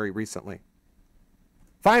Nature very recently.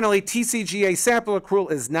 Finally, TCGA sample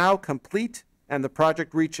accrual is now complete, and the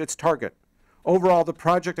project reached its target. Overall, the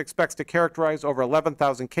project expects to characterize over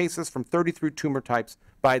 11,000 cases from 33 tumor types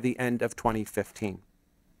by the end of 2015.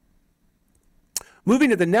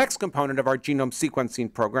 Moving to the next component of our genome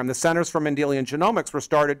sequencing program, the Centers for Mendelian Genomics were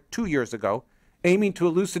started 2 years ago, aiming to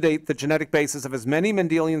elucidate the genetic basis of as many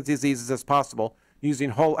Mendelian diseases as possible,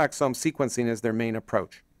 using whole exome sequencing as their main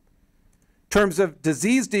approach. In terms of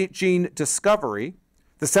disease gene discovery,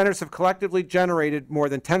 the centers have collectively generated more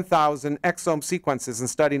than 10,000 exome sequences and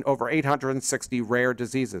studied over 860 rare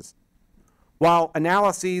diseases. While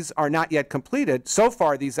analyses are not yet completed, so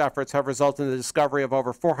far these efforts have resulted in the discovery of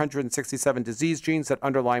over 467 disease genes that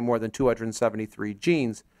underlie more than 273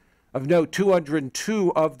 genes. Of note,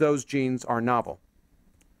 202 of those genes are novel.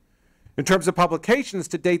 In terms of publications,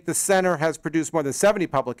 to date, the center has produced more than 70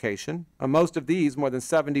 publications. Most of these, more than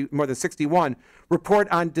 61, report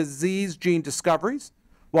on disease gene discoveries,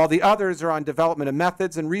 while the others are on development of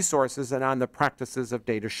methods and resources and on the practices of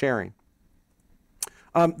data sharing.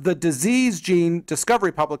 The disease gene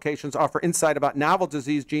discovery publications offer insight about novel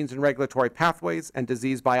disease genes and regulatory pathways and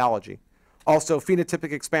disease biology. Also,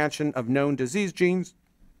 phenotypic expansion of known disease genes,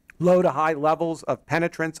 low to high levels of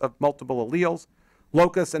penetrance of multiple alleles,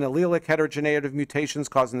 locus and allelic heterogeneity of mutations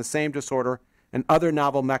causing the same disorder, and other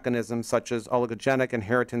novel mechanisms such as oligogenic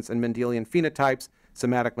inheritance and Mendelian phenotypes,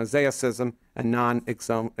 somatic mosaicism, and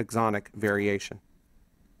non-exonic variation.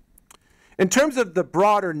 In terms of the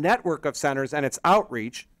broader network of centers and its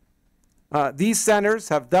outreach, these centers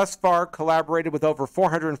have thus far collaborated with over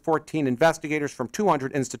 414 investigators from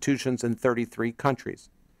 200 institutions in 33 countries.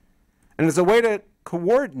 And as a way to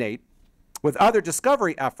coordinate with other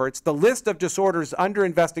discovery efforts, the list of disorders under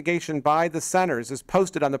investigation by the centers is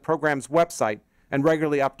posted on the program's website and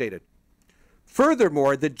regularly updated.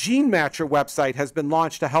 Furthermore, the Gene Matcher website has been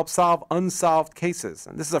launched to help solve unsolved cases.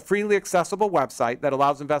 And this is a freely accessible website that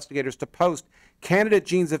allows investigators to post candidate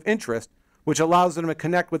genes of interest, which allows them to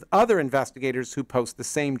connect with other investigators who post the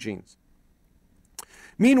same genes.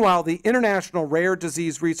 Meanwhile, the International Rare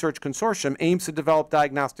Disease Research Consortium aims to develop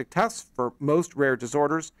diagnostic tests for most rare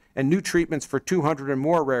disorders and new treatments for 200 or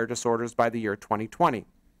more rare disorders by the year 2020.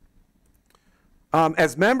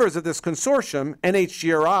 As members of this consortium,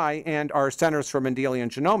 NHGRI and our Centers for Mendelian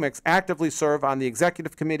Genomics actively serve on the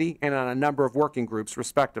executive committee and on a number of working groups,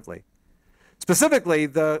 respectively. Specifically,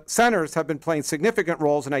 the centers have been playing significant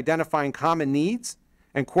roles in identifying common needs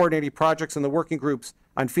and coordinating projects in the working groups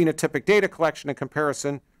on phenotypic data collection and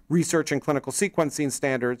comparison, research and clinical sequencing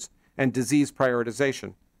standards, and disease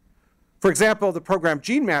prioritization. For example, the program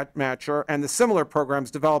Gene Matcher and the similar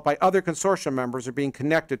programs developed by other consortium members are being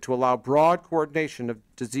connected to allow broad coordination of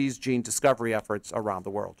disease gene discovery efforts around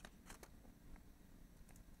the world.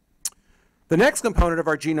 The next component of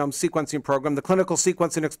our genome sequencing program, the Clinical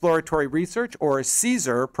Sequencing Exploratory Research, or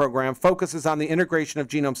CSER program, focuses on the integration of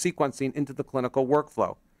genome sequencing into the clinical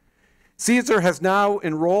workflow. CSER has now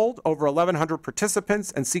enrolled over 1,100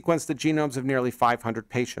 participants and sequenced the genomes of nearly 500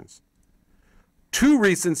 patients. 2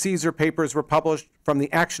 recent CSER papers were published from the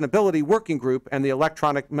Actionability Working Group and the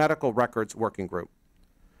Electronic Medical Records Working Group.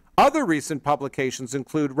 Other recent publications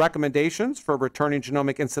include recommendations for returning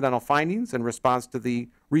genomic incidental findings in response to the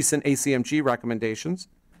recent ACMG recommendations,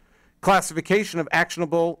 classification of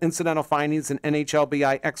actionable incidental findings in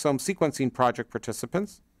NHLBI exome sequencing project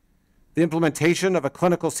participants, the implementation of a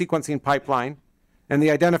clinical sequencing pipeline, and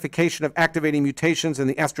the identification of activating mutations in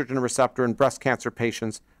the estrogen receptor in breast cancer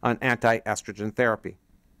patients on anti-estrogen therapy.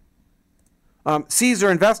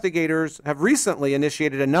 CSER investigators have recently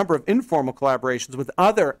initiated a number of informal collaborations with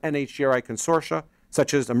other NHGRI consortia,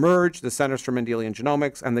 such as eMERGE, the Centers for Mendelian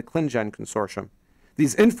Genomics, and the ClinGen Consortium.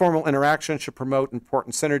 These informal interactions should promote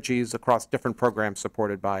important synergies across different programs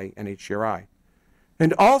supported by NHGRI.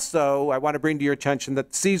 And also, I want to bring to your attention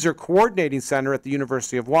that the CSER Coordinating Center at the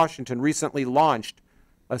University of Washington recently launched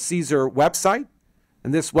a CSER website,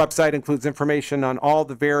 and this website includes information on all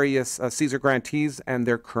the various CSER grantees and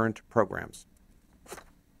their current programs.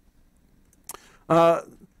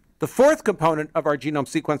 The fourth component of our genome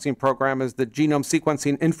sequencing program is the Genome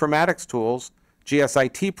Sequencing Informatics Tools,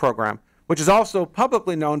 GSIT program, which is also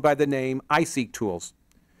publicly known by the name iSeq Tools.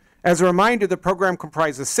 As a reminder, the program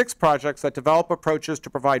comprises 6 projects that develop approaches to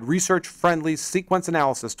provide research-friendly sequence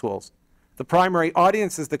analysis tools. The primary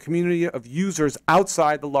audience is the community of users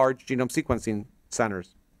outside the large genome sequencing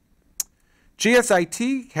centers.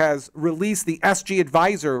 GSIT has released the SG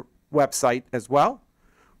Advisor website as well,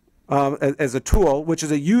 as a tool, which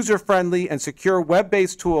is a user-friendly and secure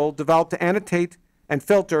web-based tool developed to annotate and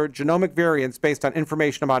filter genomic variants based on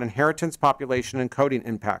information about inheritance, population, and coding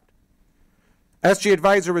impact. SG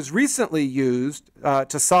Advisor was recently used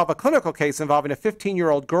to solve a clinical case involving a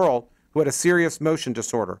 15-year-old girl who had a serious motion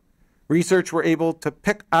disorder. Researchers were able to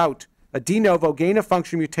pick out a de novo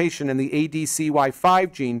gain-of-function mutation in the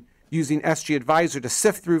ADCY5 gene using SG Advisor to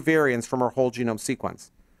sift through variants from her whole genome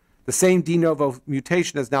sequence. The same de novo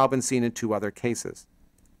mutation has now been seen in 2 other cases.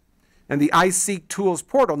 And the iSeq Tools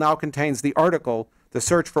portal now contains the article, The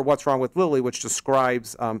Search for What's Wrong with Lily, which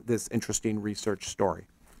describes this interesting research story.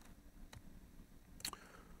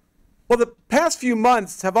 Well, the past few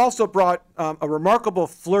months have also brought a remarkable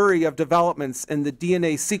flurry of developments in the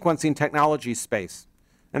DNA sequencing technology space.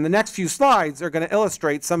 And the next few slides are going to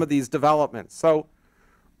illustrate some of these developments. So,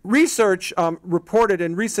 research reported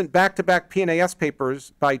in recent back-to-back PNAS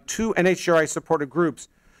papers by 2 NHGRI-supported groups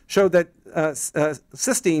showed that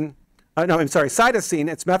cytosine,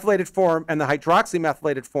 its methylated form and the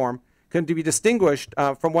hydroxymethylated form can be distinguished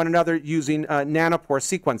from one another using nanopore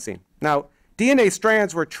sequencing. Now, DNA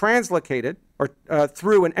strands were translocated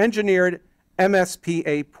through an engineered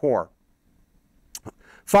MSPA pore.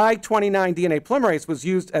 Phi-29 DNA polymerase was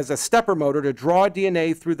used as a stepper motor to draw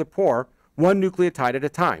DNA through the pore, 1 nucleotide at a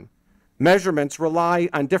time. Measurements rely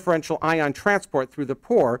on differential ion transport through the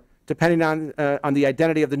pore, depending on the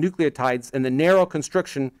identity of the nucleotides, and the narrow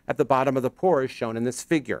constriction at the bottom of the pore is shown in this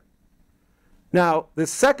figure. Now, the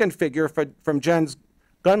second figure from Jens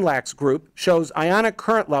Gunlach's group shows ionic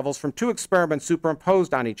current levels from 2 experiments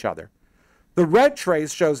superimposed on each other. The red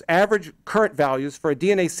trace shows average current values for a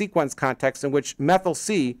DNA sequence context in which methyl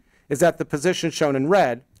C is at the position shown in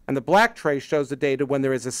red, and the black trace shows the data when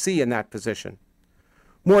there is a C in that position.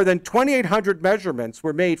 More than 2,800 measurements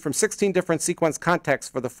were made from 16 different sequence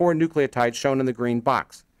contexts for the 4 nucleotides shown in the green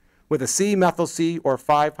box, with a C-methyl C or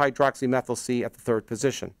 5-hydroxymethyl C at the 3rd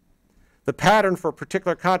position. The pattern for a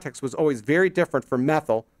particular context was always very different for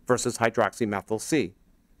methyl versus hydroxymethyl C.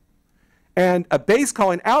 And a base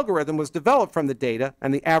calling algorithm was developed from the data,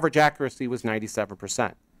 and the average accuracy was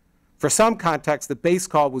 97%. For some contexts, the base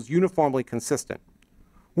call was uniformly consistent.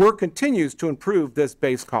 Work continues to improve this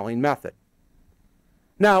base calling method.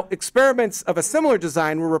 Now, experiments of a similar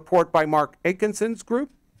design were reported by Mark Atkinson's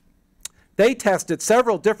group. They tested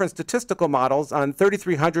several different statistical models on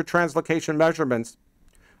 3,300 translocation measurements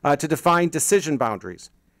to define decision boundaries.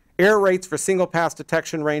 Error rates for single-pass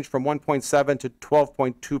detection range from 1.7 to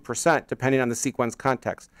 12.2%, depending on the sequence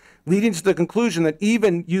context, leading to the conclusion that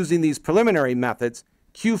even using these preliminary methods,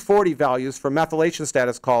 Q40 values for methylation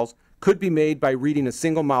status calls could be made by reading a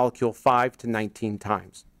single molecule 5 to 19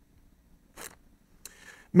 times.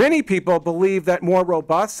 Many people believe that more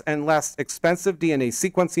robust and less expensive DNA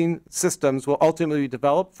sequencing systems will ultimately be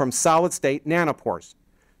developed from solid-state nanopores.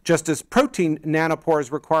 Just as protein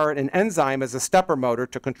nanopores require an enzyme as a stepper motor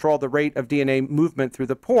to control the rate of DNA movement through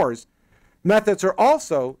the pores, methods are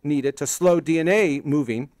also needed to slow DNA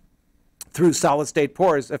moving through solid-state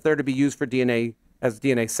pores if they're to be used for DNA as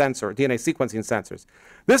DNA sequencing sensors.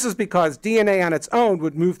 This is because DNA on its own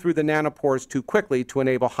would move through the nanopores too quickly to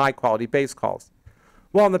enable high-quality base calls.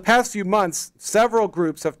 Well, in the past few months, several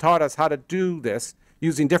groups have taught us how to do this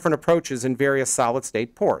using different approaches in various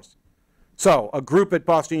solid-state pores. So, a group at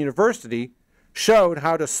Boston University showed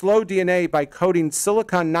how to slow DNA by coating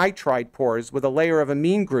silicon nitride pores with a layer of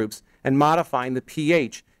amine groups and modifying the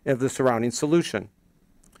pH of the surrounding solution.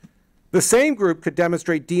 The same group could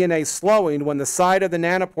demonstrate DNA slowing when the side of the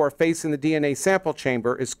nanopore facing the DNA sample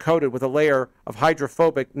chamber is coated with a layer of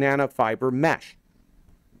hydrophobic nanofiber mesh.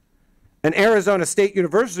 An Arizona State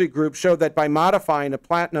University group showed that by modifying a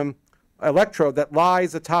platinum electrode that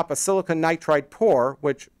lies atop a silicon nitride pore,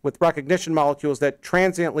 which with recognition molecules that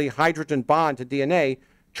transiently hydrogen bond to DNA,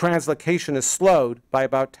 translocation is slowed by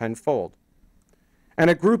about 10-fold.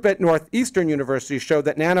 And a group at Northeastern University showed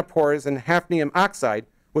that nanopores and hafnium oxide,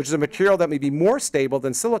 which is a material that may be more stable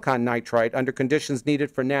than silicon nitride under conditions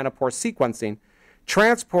needed for nanopore sequencing,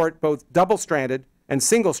 transport both double-stranded and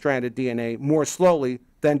single-stranded DNA more slowly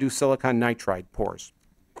than do silicon nitride pores.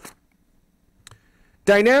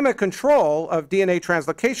 Dynamic control of DNA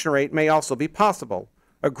translocation rate may also be possible.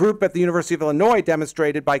 A group at the University of Illinois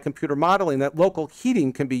demonstrated by computer modeling that local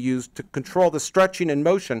heating can be used to control the stretching and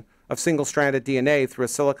motion of single-stranded DNA through a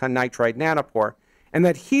silicon nitride nanopore, and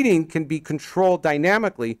that heating can be controlled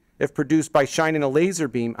dynamically if produced by shining a laser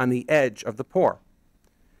beam on the edge of the pore.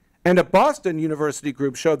 And a Boston University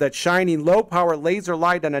group showed that shining low-power laser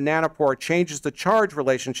light on a nanopore changes the charge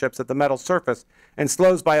relationships at the metal surface and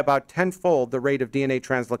slows by about 10-fold the rate of DNA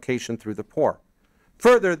translocation through the pore.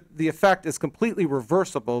 Further, the effect is completely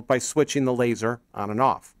reversible by switching the laser on and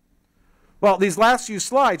off. Well, these last few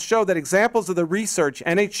slides show that examples of the research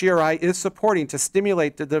NHGRI is supporting to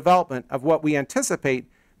stimulate the development of what we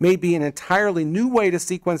anticipate may be an entirely new way to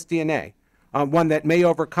sequence DNA, one that may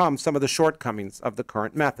overcome some of the shortcomings of the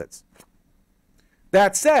current methods.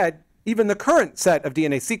 That said, even the current set of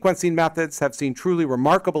DNA sequencing methods have seen truly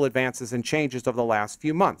remarkable advances and changes over the last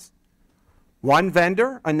few months. One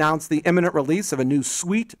vendor announced the imminent release of a new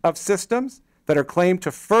suite of systems that are claimed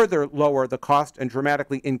to further lower the cost and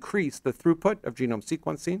dramatically increase the throughput of genome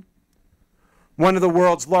sequencing. One of the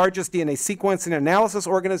world's largest DNA sequencing analysis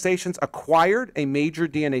organizations acquired a major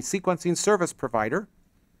DNA sequencing service provider.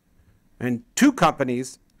 And two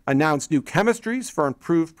companies announced new chemistries for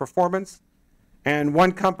improved performance, and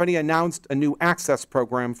one company announced a new access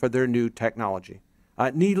program for their new technology.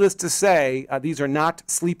 Needless to say, these are not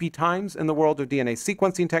sleepy times in the world of DNA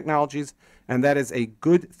sequencing technologies, and that is a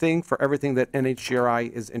good thing for everything that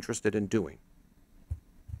NHGRI is interested in doing.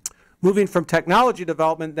 Moving from technology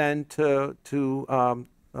development then to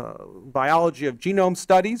biology of genome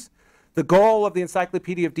studies, the goal of the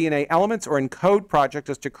Encyclopedia of DNA Elements, or ENCODE project,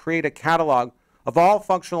 is to create a catalog of all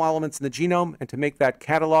functional elements in the genome and to make that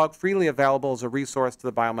catalog freely available as a resource to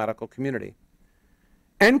the biomedical community.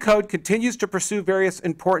 ENCODE continues to pursue various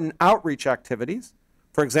important outreach activities.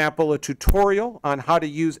 For example, a tutorial on how to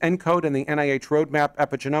use ENCODE in the NIH Roadmap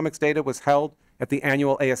epigenomics data was held at the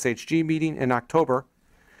annual ASHG meeting in October.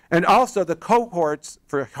 And also the cohorts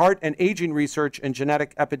for heart and aging research in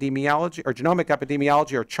genetic epidemiology or genomic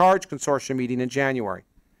epidemiology or CHARGE consortium meeting in January.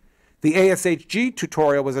 The ASHG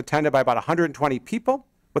tutorial was attended by about 120 people,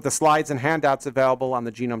 with the slides and handouts available on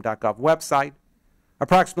the genome.gov website.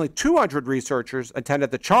 Approximately 200 researchers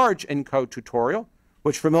attended the CHARGE ENCODE tutorial,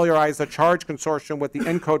 which familiarized the CHARGE consortium with the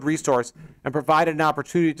ENCODE resource and provided an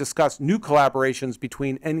opportunity to discuss new collaborations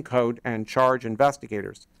between ENCODE and CHARGE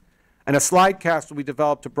investigators. And a slidecast will be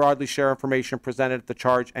developed to broadly share information presented at the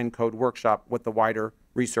CHARGE ENCODE workshop with the wider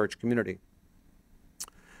research community.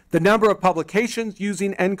 The number of publications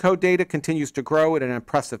using ENCODE data continues to grow at an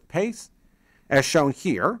impressive pace, as shown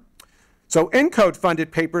here. So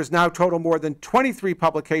ENCODE-funded papers now total more than 23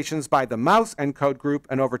 publications by the Mouse ENCODE group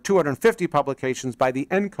and over 250 publications by the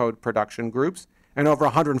ENCODE production groups and over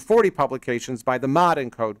 140 publications by the MOD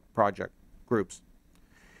ENCODE project groups.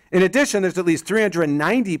 In addition, there's at least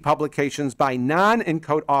 390 publications by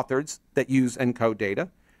non-ENCODE authors that use ENCODE data,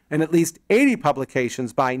 and at least 80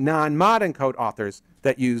 publications by non-MOD ENCODE authors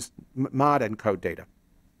that use MOD ENCODE data.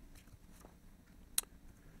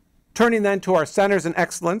 Turning then to our Centers of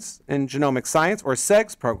Excellence in Genomic Science, or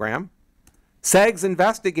CEGS program, SEGS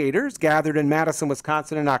investigators gathered in Madison,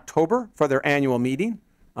 Wisconsin in October for their annual meeting.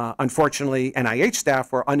 Unfortunately, NIH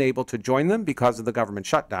staff were unable to join them because of the government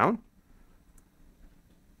shutdown.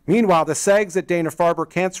 Meanwhile, the SEGS at Dana-Farber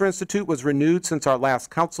Cancer Institute was renewed since our last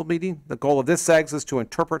council meeting. The goal of this SEGS is to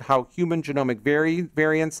interpret how human genomic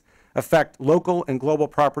variants affect local and global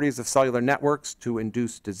properties of cellular networks to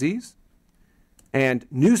induce disease. And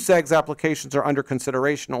new SEGS applications are under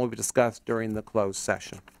consideration and will be discussed during the closed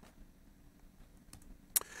session.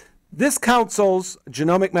 This council's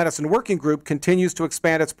Genomic Medicine Working Group continues to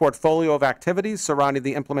expand its portfolio of activities surrounding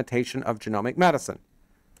the implementation of genomic medicine.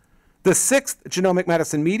 The 6th Genomic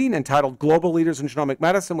Medicine meeting, entitled Global Leaders in Genomic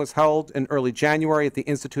Medicine, was held in early January at the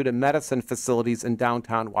Institute of Medicine facilities in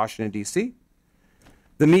downtown Washington, D.C.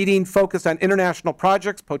 The meeting focused on international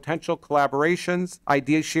projects, potential collaborations,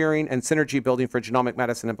 idea sharing, and synergy building for genomic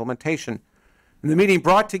medicine implementation. And the meeting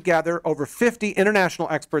brought together over 50 international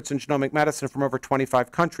experts in genomic medicine from over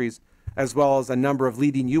 25 countries, as well as a number of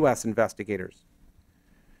leading U.S. investigators.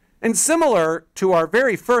 And similar to our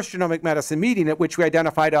very first genomic medicine meeting, at which we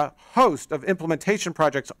identified a host of implementation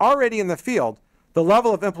projects already in the field, the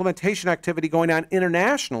level of implementation activity going on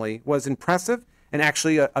internationally was impressive and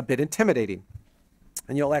actually a bit intimidating.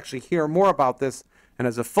 And you'll actually hear more about this, and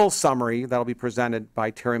as a full summary, that'll be presented by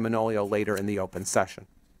Terry Manolio later in the open session.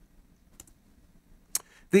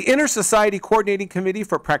 The Inter-Society Coordinating Committee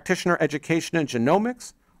for Practitioner Education and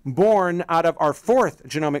Genomics, born out of our 4th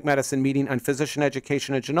Genomic Medicine meeting on physician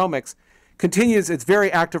education and genomics, continues its very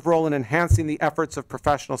active role in enhancing the efforts of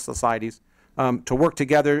professional societies to work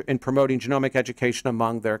together in promoting genomic education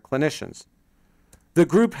among their clinicians. The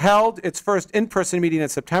group held its first in-person meeting in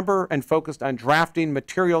September and focused on drafting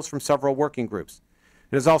materials from several working groups.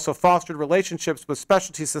 It has also fostered relationships with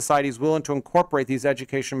specialty societies willing to incorporate these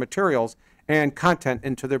education materials and content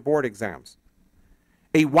into their board exams.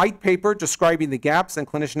 A white paper describing the gaps in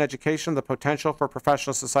clinician education and the potential for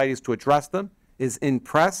professional societies to address them is in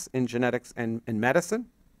press in genetics and in medicine.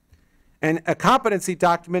 And a competency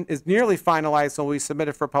document is nearly finalized and will be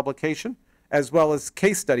submitted for publication, as well as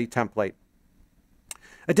case study template.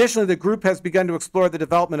 Additionally, the group has begun to explore the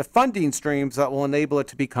development of funding streams that will enable it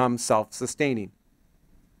to become self-sustaining.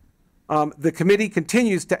 The committee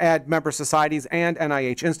continues to add member societies and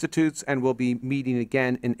NIH institutes and will be meeting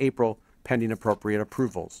again in April pending appropriate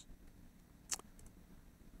approvals.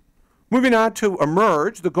 Moving on to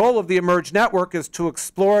eMERGE, the goal of the eMERGE network is to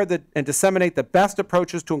explore and disseminate the best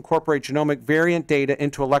approaches to incorporate genomic variant data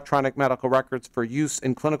into electronic medical records for use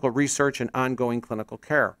in clinical research and ongoing clinical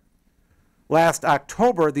care. Last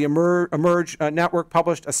October, the eMERGE network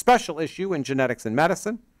published a special issue in Genetics and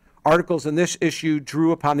Medicine. Articles in this issue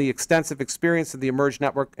drew upon the extensive experience of the eMERGE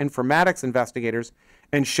network informatics investigators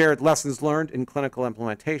and shared lessons learned in clinical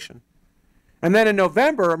implementation. And then in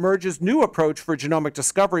November, eMERGE's new approach for genomic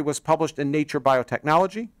discovery was published in Nature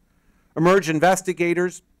Biotechnology. eMERGE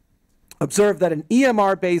investigators observed that an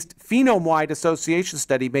EMR-based phenome-wide association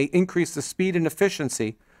study may increase the speed and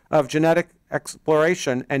efficiency of genetic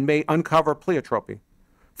exploration and may uncover pleiotropy.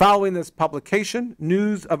 Following this publication,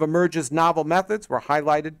 news of eMERGE's novel methods were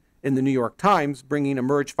highlighted in the New York Times, bringing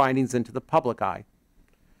eMERGE findings into the public eye.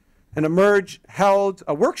 And eMERGE held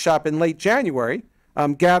a workshop in late January,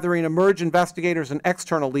 gathering eMERGE investigators and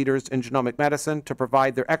external leaders in genomic medicine to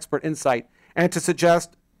provide their expert insight and to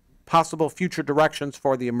suggest possible future directions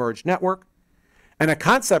for the eMERGE network. And a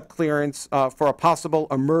concept clearance for a possible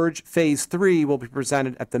eMERGE Phase 3 will be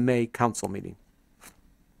presented at the May Council meeting.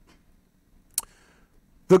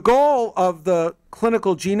 The goal of the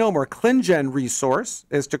Clinical Genome, or ClinGen, resource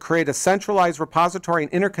is to create a centralized repository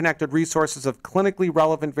and interconnected resources of clinically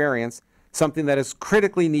relevant variants, something that is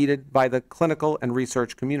critically needed by the clinical and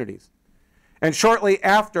research communities. And shortly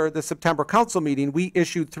after the September Council meeting, we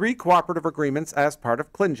issued 3 cooperative agreements as part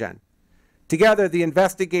of ClinGen. Together, the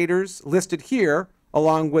investigators listed here,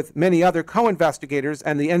 along with many other co-investigators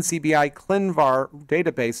and the NCBI ClinVar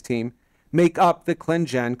database team, make up the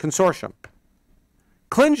ClinGen consortium.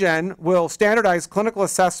 ClinGen will standardize clinical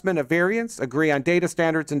assessment of variants, agree on data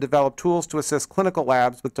standards, and develop tools to assist clinical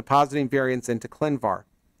labs with depositing variants into ClinVar.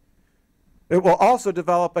 It will also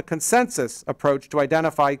develop a consensus approach to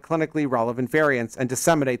identify clinically relevant variants and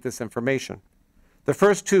disseminate this information. The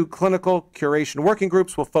first 2 clinical curation working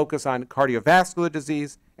groups will focus on cardiovascular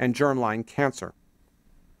disease and germline cancer.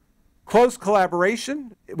 Close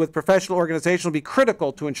collaboration with professional organizations will be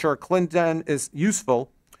critical to ensure ClinGen is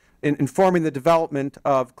useful in informing the development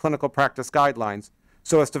of clinical practice guidelines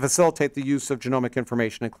so as to facilitate the use of genomic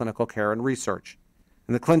information in clinical care and research.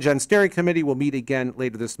 And the ClinGen Steering Committee will meet again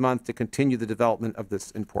later this month to continue the development of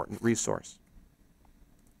this important resource.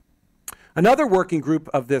 Another working group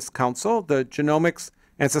of this council, the Genomics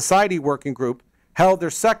and Society Working Group, held their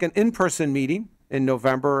second in-person meeting in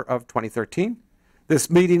November of 2013. This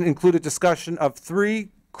meeting included discussion of three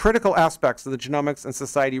critical aspects of the genomics and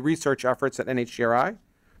society research efforts at NHGRI.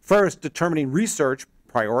 First, determining research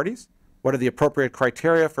priorities. What are the appropriate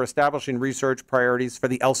criteria for establishing research priorities for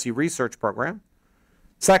the LC research program?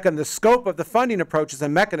 Second, the scope of the funding approaches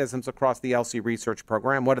and mechanisms across the LC research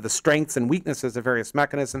program. What are the strengths and weaknesses of various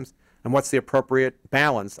mechanisms, and what's the appropriate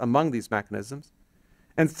balance among these mechanisms?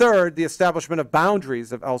 And third, the establishment of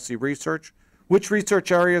boundaries of LC research. Which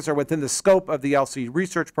research areas are within the scope of the LC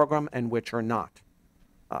research program and which are not?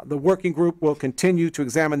 The working group will continue to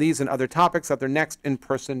examine these and other topics at their next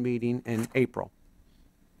in-person meeting in April.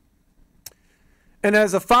 And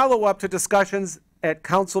as a follow-up to discussions at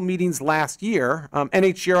council meetings last year,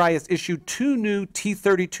 NHGRI has issued 2 new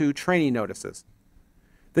T32 training notices.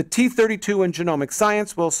 The T32 in genomic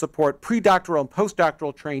science will support pre-doctoral and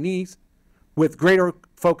postdoctoral trainees with greater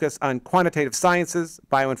focus on quantitative sciences,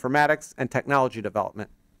 bioinformatics, and technology development.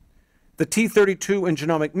 The T32 in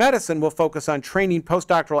genomic medicine will focus on training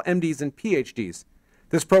postdoctoral MDs and PhDs.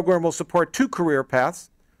 This program will support 2 career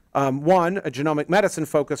paths. 1, a genomic medicine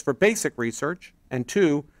focus for basic research, and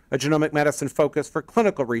 2, a genomic medicine focus for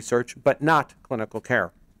clinical research, but not clinical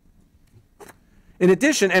care. In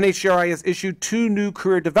addition, NHGRI has issued 2 new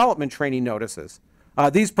career development training notices.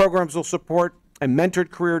 These programs will support a mentored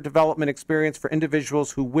career development experience for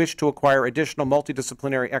individuals who wish to acquire additional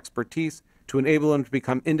multidisciplinary expertise to enable them to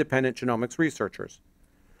become independent genomics researchers.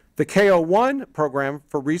 The K01 program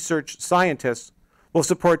for research scientists will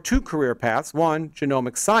support 2 career paths, 1,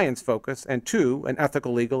 genomic science focus, and 2, an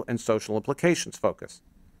ethical, legal, and social implications focus.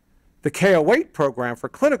 The K08 program for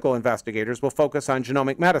clinical investigators will focus on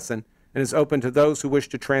genomic medicine and is open to those who wish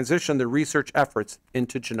to transition their research efforts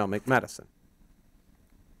into genomic medicine.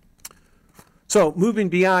 So moving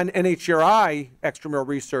beyond NHGRI extramural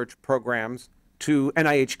research programs to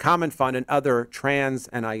NIH Common Fund and other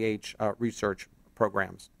trans-NIH research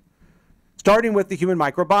programs. Starting with the Human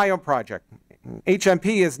Microbiome Project.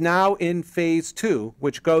 HMP is now in phase 2,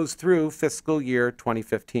 which goes through fiscal year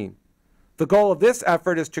 2015. The goal of this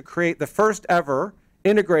effort is to create the first ever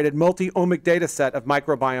integrated multi-omic data set of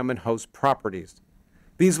microbiome and host properties.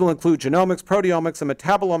 These will include genomics, proteomics, and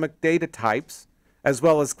metabolomic data types, as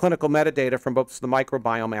well as clinical metadata from both the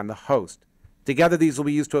microbiome and the host. Together, these will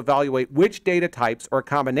be used to evaluate which data types or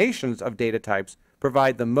combinations of data types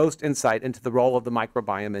provide the most insight into the role of the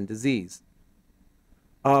microbiome in disease.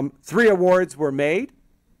 3 awards were made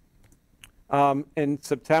in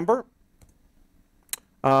September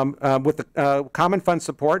with the Common Fund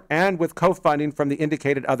support and with co-funding from the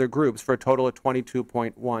indicated other groups for a total of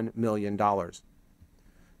 $22.1 million. The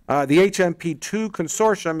HMP2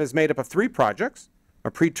 consortium is made up of 3 projects,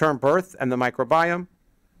 a preterm birth and the microbiome,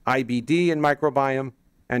 IBD and microbiome,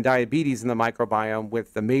 and diabetes in the microbiome,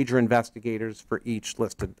 with the major investigators for each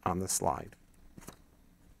listed on the slide.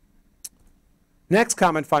 Next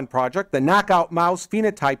Common Fund project, the Knockout Mouse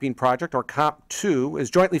Phenotyping Project, or COMP2, is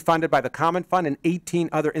jointly funded by the Common Fund and 18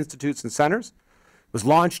 other institutes and centers. It was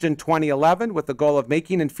launched in 2011 with the goal of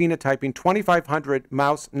making and phenotyping 2,500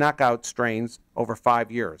 mouse knockout strains over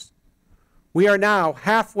 5 years. We are now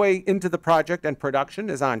halfway into the project and production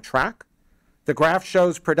is on track. The graph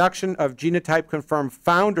shows production of genotype-confirmed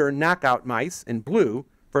founder knockout mice in blue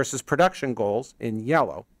versus production goals in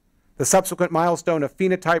yellow. The subsequent milestone of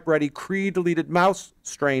phenotype-ready Cree-deleted mouse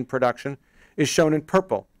strain production is shown in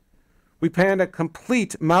purple. We plan to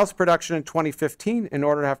complete mouse production in 2015 in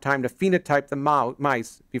order to have time to phenotype the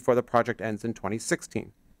mice before the project ends in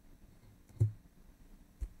 2016.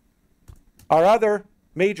 Our other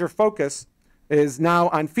major focus is now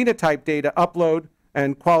on phenotype data upload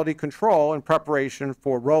and quality control in preparation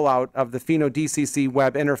for rollout of the PhenoDCC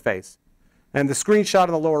web interface. And the screenshot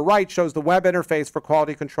on the lower right shows the web interface for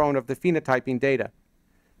quality control of the phenotyping data.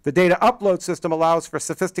 The data upload system allows for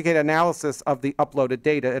sophisticated analysis of the uploaded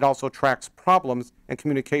data. It also tracks problems and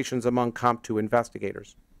communications among COMP2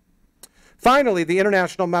 investigators. Finally, the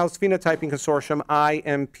International Mouse Phenotyping Consortium,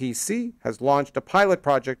 IMPC, has launched a pilot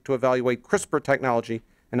project to evaluate CRISPR technology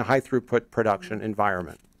in a high-throughput production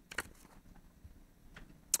environment.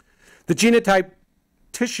 The Genotype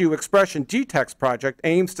Tissue Expression GTEx project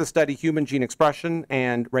aims to study human gene expression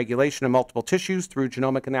and regulation in multiple tissues through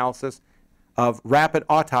genomic analysis of rapid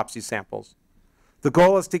autopsy samples. The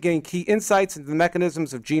goal is to gain key insights into the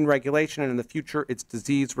mechanisms of gene regulation and, in the future, its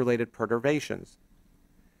disease-related perturbations.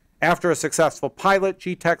 After a successful pilot,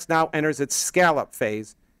 GTEx now enters its scale-up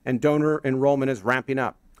phase, and donor enrollment is ramping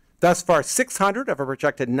up. Thus far, 600 of a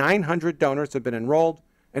projected 900 donors have been enrolled,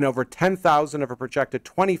 and over 10,000 of a projected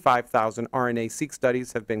 25,000 RNA-seq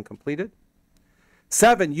studies have been completed.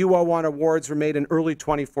 7 UO1 awards were made in early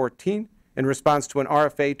 2014 in response to an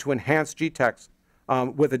RFA to enhance GTEx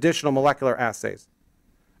with additional molecular assays.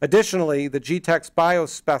 Additionally, the GTEx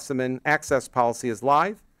biospecimen access policy is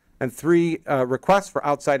live, and 3 requests for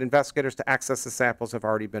outside investigators to access the samples have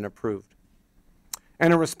already been approved.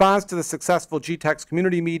 And in response to the successful GTEx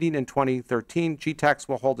community meeting in 2013, GTEx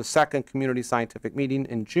will hold a second community scientific meeting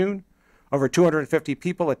in June. Over 250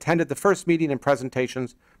 people attended the first meeting, and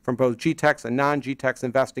presentations from both GTEx and non-GTEx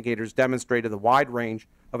investigators demonstrated the wide range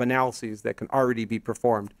of analyses that can already be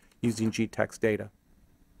performed using GTEx data.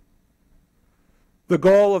 The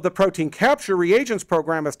goal of the protein capture reagents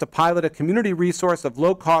program is to pilot a community resource of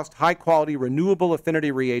low-cost, high-quality, renewable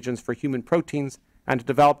affinity reagents for human proteins and to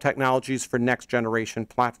develop technologies for next-generation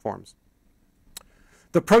platforms.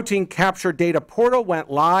 The protein capture data portal went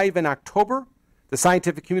live in October. The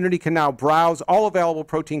scientific community can now browse all available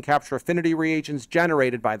protein capture affinity reagents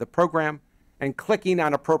generated by the program, and clicking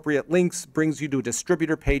on appropriate links brings you to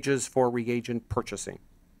distributor pages for reagent purchasing.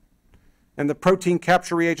 And the Protein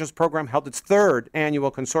Capture Reagents Program held its 3rd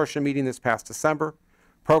annual consortium meeting this past December.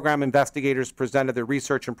 Program investigators presented their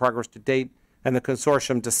research and progress to date, and the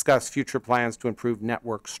consortium discussed future plans to improve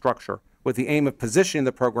network structure with the aim of positioning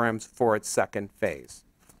the programs for its 2nd phase.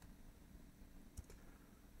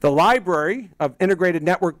 The Library of Integrated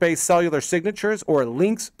Network-Based Cellular Signatures, or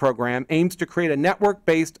LINKS program, aims to create a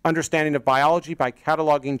network-based understanding of biology by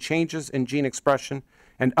cataloging changes in gene expression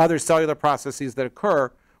and other cellular processes that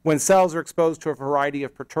occur when cells are exposed to a variety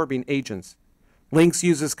of perturbing agents. LINKS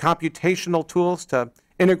uses computational tools to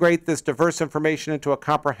integrate this diverse information into a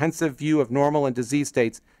comprehensive view of normal and disease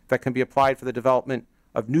states that can be applied for the development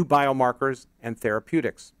of new biomarkers and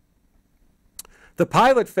therapeutics. The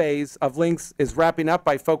pilot phase of LINKS is wrapping up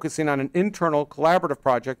by focusing on an internal collaborative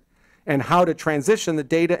project and how to transition the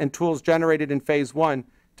data and tools generated in phase 1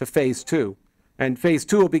 to phase 2. And phase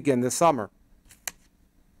 2 will begin this summer.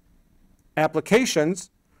 Applications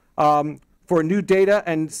for new data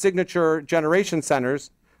and signature generation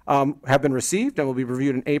centers have been received and will be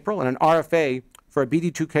reviewed in April, and an RFA for a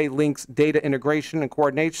BD2K Links Data Integration and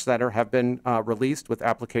Coordination Center have been released with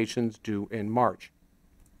applications due in March.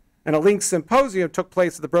 And a Links Symposium took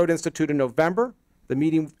place at the Broad Institute in November. The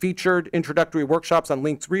meeting featured introductory workshops on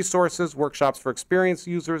Links resources, workshops for experienced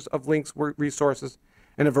users of Links resources,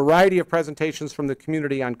 and a variety of presentations from the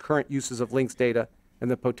community on current uses of Links data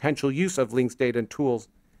and the potential use of Links data and tools.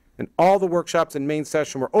 And all the workshops and main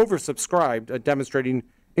session were oversubscribed, demonstrating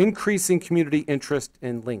increasing community interest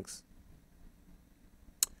in Links.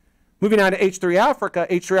 Moving on to H3 Africa,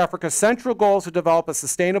 H3 Africa's central goal is to develop a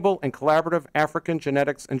sustainable and collaborative African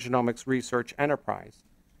genetics and genomics research enterprise.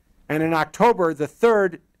 And in October, the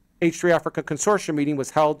 3rd H3 Africa Consortium meeting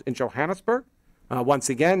was held in Johannesburg. Once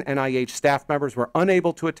again, NIH staff members were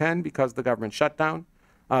unable to attend because of the government shutdown.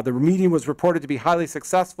 The meeting was reported to be highly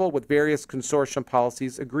successful with various consortium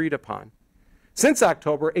policies agreed upon. Since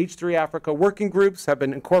October, H3 Africa working groups have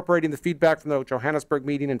been incorporating the feedback from the Johannesburg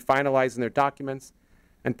meeting and finalizing their documents.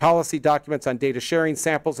 And policy documents on data sharing,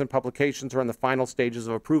 samples, and publications are in the final stages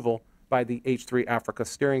of approval by the H3 Africa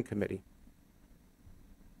Steering Committee.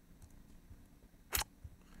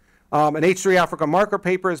 An H3 Africa marker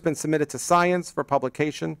paper has been submitted to Science for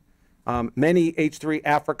publication. Many H3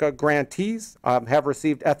 Africa grantees have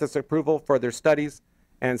received ethics approval for their studies,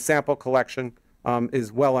 and sample collection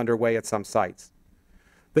is well underway at some sites.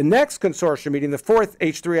 The next consortium meeting, the 4th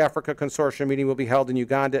H3 Africa Consortium meeting, will be held in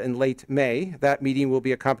Uganda in late May. That meeting will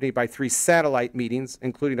be accompanied by 3 satellite meetings,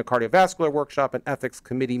 including a cardiovascular workshop, an ethics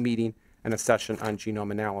committee meeting, and a session on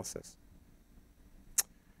genome analysis.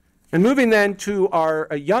 And moving then to our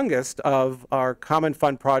youngest of our common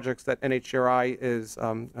fund projects that NHGRI is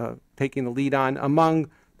taking the lead on, is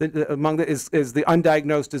the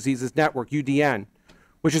Undiagnosed Diseases Network, UDN,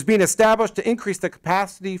 which is being established to increase the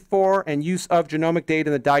capacity for and use of genomic data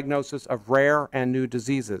in the diagnosis of rare and new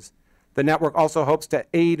diseases. The network also hopes to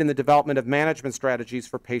aid in the development of management strategies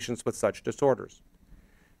for patients with such disorders.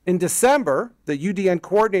 In December, the UDN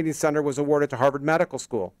Coordinating Center was awarded to Harvard Medical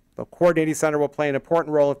School. The Coordinating Center will play an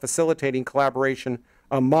important role in facilitating collaboration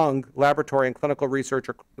among laboratory and clinical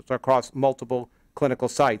researchers across multiple clinical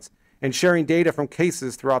sites and sharing data from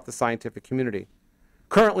cases throughout the scientific community.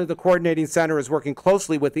 Currently, the Coordinating Center is working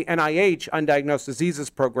closely with the NIH Undiagnosed Diseases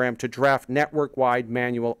Program to draft network-wide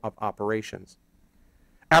manual of operations.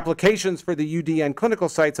 Applications for the UDN clinical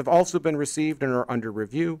sites have also been received and are under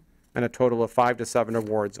review, and a total of 5 to 7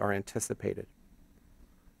 awards are anticipated.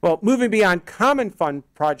 Well, moving beyond common fund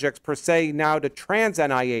projects per se now to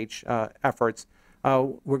trans-NIH efforts,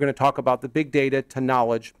 we're going to talk about the Big Data to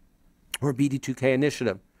Knowledge, or BD2K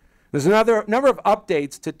initiative. There's another number of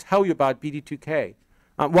updates to tell you about BD2K.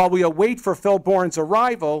 While we await for Phil Bourne's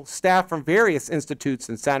arrival, staff from various institutes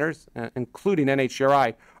and centers, including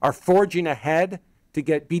NHGRI, are forging ahead to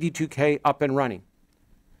get BD2K up and running.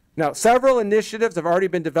 Now, several initiatives have already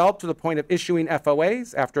been developed to the point of issuing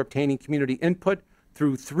FOAs after obtaining community input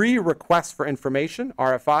through 3 requests for information,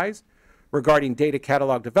 RFIs, regarding data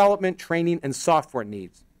catalog development, training, and software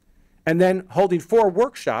needs. And then holding 4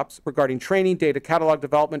 workshops regarding training, data catalog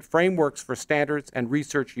development, frameworks for standards, and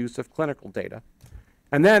research use of clinical data.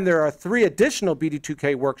 And then there are 3 additional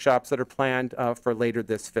BD2K workshops that are planned for later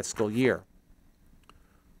this fiscal year.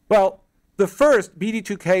 Well, the first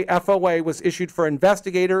BD2K FOA was issued for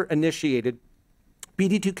investigator-initiated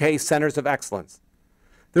BD2K Centers of Excellence.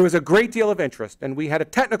 There was a great deal of interest, and we had a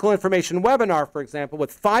technical information webinar, for example,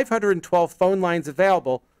 with 512 phone lines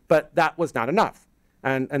available, but that was not enough,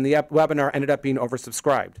 and the webinar ended up being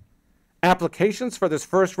oversubscribed. Applications for this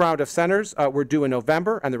first round of centers were due in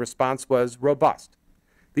November, and the response was robust.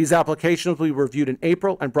 These applications will be reviewed in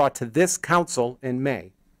April and brought to this council in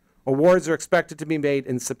May. Awards are expected to be made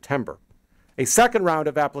in September. A second round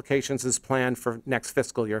of applications is planned for next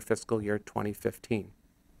fiscal year 2015.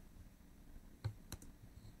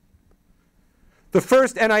 The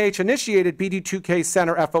first NIH-initiated BD2K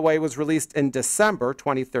Center FOA was released in December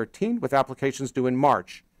 2013, with applications due in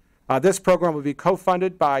March. This program will be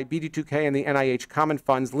co-funded by BD2K and the NIH Common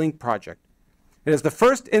Fund's LINK project. It is the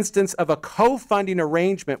first instance of a co-funding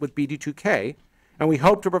arrangement with BD2K, and we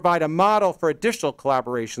hope to provide a model for additional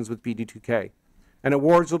collaborations with BD2K. And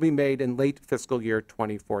awards will be made in late fiscal year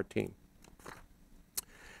 2014.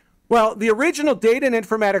 Well, the original Data and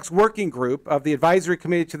Informatics Working Group of the Advisory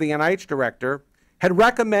Committee to the NIH Director had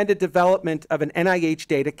recommended development of an NIH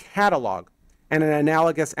data catalog and an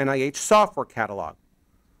analogous NIH software catalog.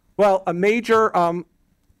 Well, a major outcome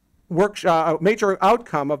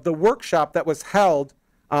of the workshop that was held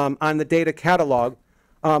on the data catalog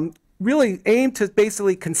really aimed to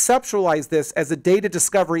basically conceptualize this as a data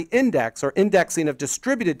discovery index, or indexing of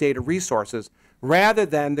distributed data resources, rather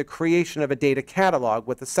than the creation of a data catalog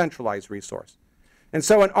with a centralized resource. And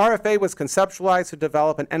so an RFA was conceptualized to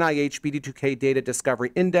develop an NIH BD2K Data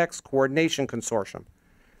Discovery Index Coordination Consortium.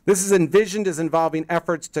 This is envisioned as involving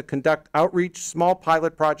efforts to conduct outreach, small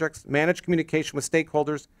pilot projects, manage communication with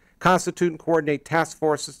stakeholders, constitute and coordinate task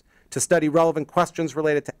forces to study relevant questions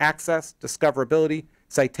related to access, discoverability,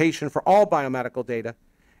 citation for all biomedical data,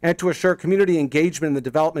 and to assure community engagement in the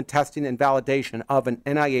development, testing, and validation of an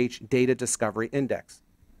NIH Data Discovery Index.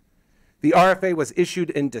 The RFA was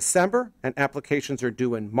issued in December, and applications are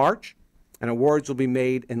due in March, and awards will be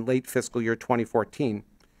made in late fiscal year 2014.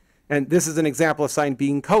 And this is an example of something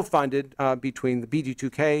being co-funded between the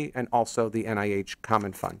BD2K and also the NIH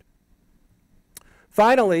Common Fund.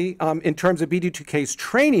 Finally, in terms of BD2K's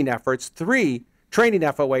training efforts, 3 training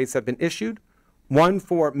FOAs have been issued, 1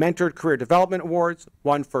 for Mentored Career Development Awards,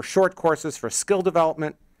 1 for short courses for skill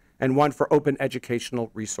development, and 1 for open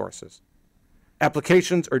educational resources.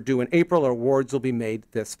 Applications are due in April, or awards will be made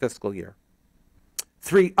this fiscal year.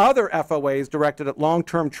 3 other FOAs directed at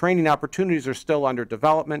long-term training opportunities are still under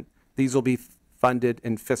development. These will be funded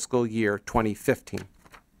in fiscal year 2015.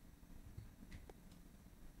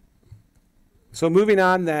 So moving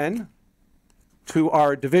on then to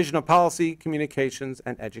our Division of Policy, Communications,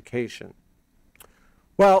 and Education.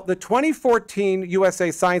 Well, the 2014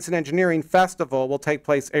 USA Science and Engineering Festival will take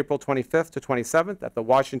place April 25th to 27th at the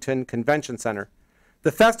Washington Convention Center.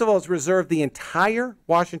 The festival has reserved the entire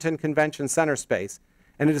Washington Convention Center space,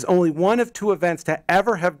 and it is only one of 2 events to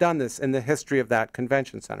ever have done this in the history of that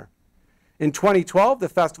convention center. In 2012, the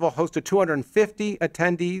festival hosted 250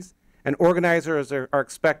 attendees, and organizers are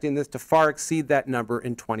expecting this to far exceed that number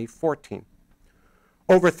in 2014.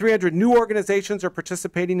 Over 300 new organizations are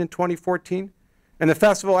participating in 2014, and the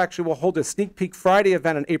festival actually will hold a Sneak Peek Friday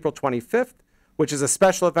event on April 25th, which is a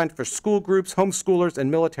special event for school groups, homeschoolers, and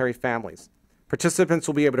military families. Participants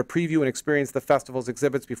will be able to preview and experience the festival's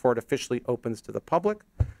exhibits before it officially opens to the public.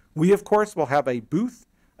 We, of course, will have a booth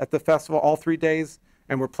at the festival all 3 days,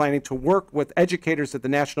 and we're planning to work with educators at the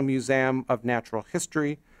National Museum of Natural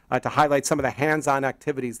History to highlight some of the hands-on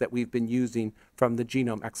activities that we've been using from the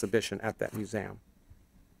Genome exhibition at that museum.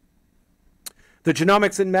 The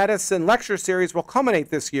Genomics in Medicine lecture series will culminate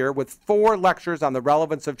this year with 4 lectures on the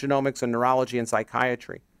relevance of genomics in neurology and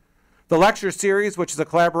psychiatry. The lecture series, which is a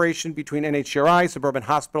collaboration between NHGRI, Suburban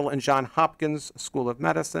Hospital, and Johns Hopkins School of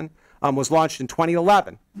Medicine, was launched in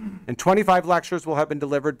 2011, and 25 lectures will have been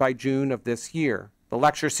delivered by June of this year. The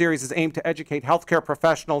lecture series is aimed to educate healthcare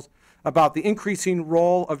professionals about the increasing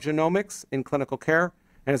role of genomics in clinical care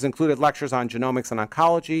and has included lectures on genomics and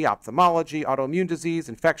oncology, ophthalmology, autoimmune disease,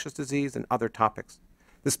 infectious disease, and other topics.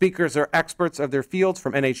 The speakers are experts of their fields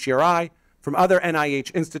from NHGRI, from other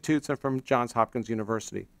NIH institutes, and from Johns Hopkins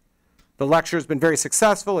University. The lecture has been very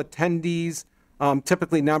successful. Attendees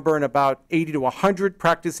typically number in about 80 to 100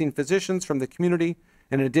 practicing physicians from the community.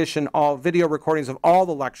 In addition, all video recordings of all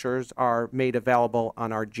the lectures are made available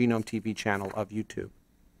on our Genome TV channel of YouTube.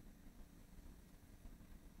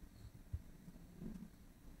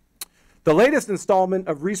 The latest installment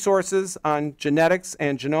of resources on Genetics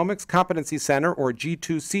and Genomics Competency Center, or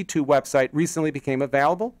G2C2 website, recently became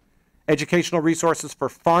available. Educational resources for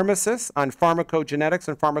pharmacists on pharmacogenetics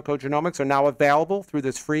and pharmacogenomics are now available through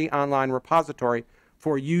this free online repository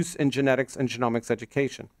for use in genetics and genomics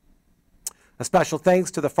education. A special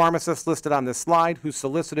thanks to the pharmacists listed on this slide who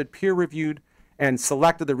solicited, peer-reviewed, and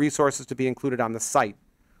selected the resources to be included on the site.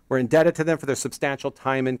 We're indebted to them for their substantial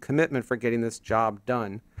time and commitment for getting this job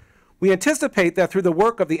done. We anticipate that through the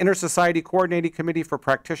work of the Inter-Society Coordinating Committee for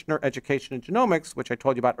Practitioner Education and Genomics, which I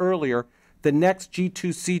told you about earlier, the next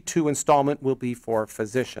G2C2 installment will be for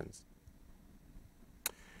physicians.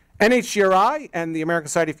 NHGRI and the American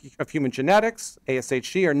Society of Human Genetics,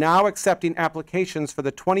 ASHG, are now accepting applications for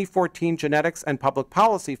the 2014 Genetics and Public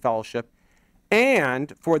Policy Fellowship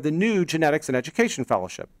and for the new Genetics and Education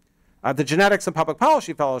Fellowship. The Genetics and Public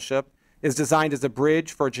Policy Fellowship is designed as a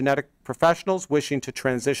bridge for genetic professionals wishing to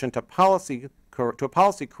transition to a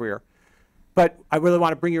policy career. But I really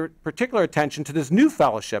want to bring your particular attention to this new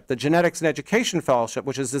fellowship, the Genetics and Education Fellowship,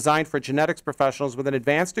 which is designed for genetics professionals with an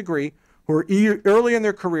advanced degree who are early in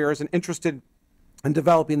their careers and interested in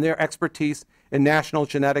developing their expertise in national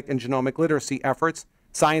genetic and genomic literacy efforts,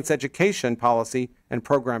 science education policy, and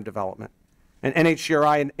program development. And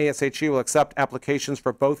NHGRI and ASHG will accept applications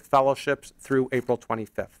for both fellowships through April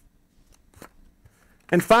 25th.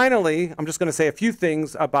 And finally, I'm just going to say a few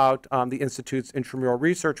things about the Institute's intramural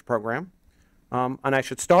research program. And I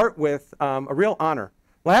should start with a real honor.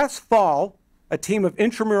 Last fall, a team of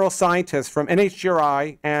intramural scientists from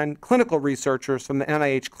NHGRI and clinical researchers from the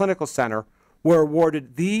NIH Clinical Center were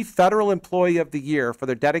awarded the Federal Employee of the Year for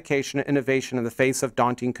their dedication and innovation in the face of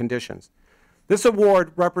daunting conditions. This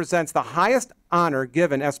award represents the highest honor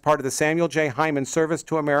given as part of the Samuel J. Hyman Service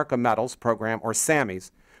to America Medals program, or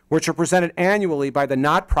SAMMYs, which are presented annually by the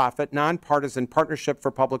not-profit, nonpartisan Partnership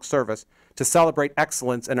for Public Service to celebrate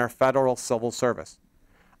excellence in our federal civil service.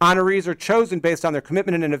 Honorees are chosen based on their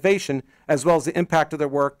commitment and innovation, as well as the impact of their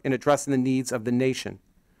work in addressing the needs of the nation.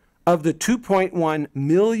 Of the 2.1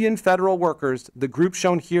 million federal workers, the group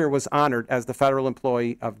shown here was honored as the Federal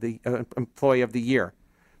Employee of the Year.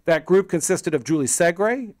 That group consisted of Julie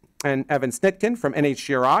Segre and Evan Snitkin from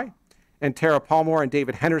NHGRI, and Tara Palmore and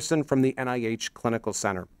David Henderson from the NIH Clinical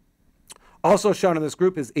Center. Also shown in this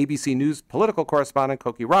group is ABC News political correspondent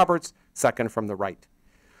Cokie Roberts, second from the right.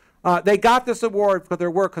 They got this award for their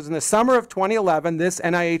work because in the summer of 2011, this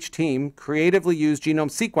NIH team creatively used genome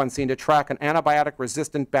sequencing to track an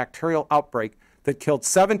antibiotic-resistant bacterial outbreak that killed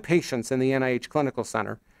 7 patients in the NIH Clinical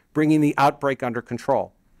Center, bringing the outbreak under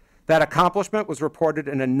control. That accomplishment was reported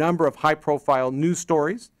in a number of high-profile news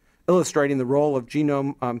stories, illustrating the role of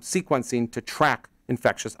genome sequencing to track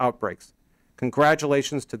infectious outbreaks.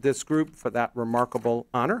 Congratulations to this group for that remarkable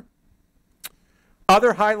honor.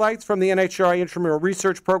 Other highlights from the NHGRI Intramural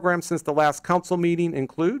Research Program since the last council meeting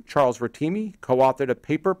include Charles Rotimi co-authored a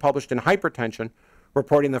paper published in Hypertension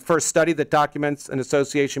reporting the first study that documents an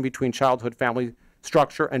association between childhood family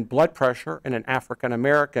structure and blood pressure in an African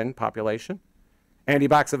American population. Andy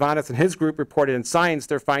Baxavanis and his group reported in Science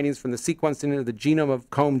their findings from the sequencing of the genome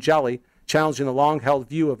of comb jelly, challenging the long-held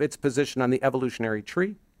view of its position on the evolutionary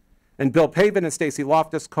tree. And Bill Pavin and Stacy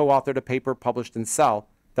Loftus co-authored a paper published in Cell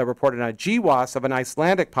that reported on a GWAS of an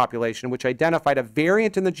Icelandic population which identified a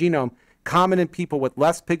variant in the genome common in people with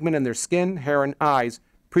less pigment in their skin, hair, and eyes,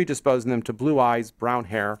 predisposing them to blue eyes, brown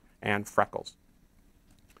hair, and freckles.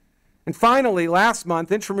 And finally, last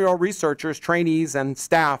month, intramural researchers, trainees, and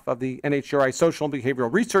staff of the NHGRI Social and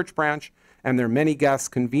Behavioral Research Branch and their many guests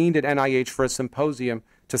convened at NIH for a symposium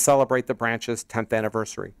to celebrate the branch's 10th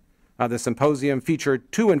anniversary. The symposium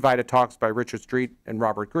featured 2 invited talks by Richard Street and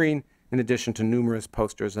Robert Green, in addition to numerous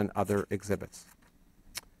posters and other exhibits.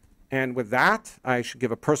 And with that, I should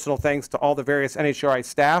give a personal thanks to all the various NHGRI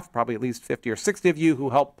staff, probably at least 50 or 60 of you who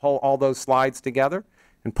helped pull all those slides together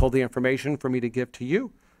and pull the information for me to give to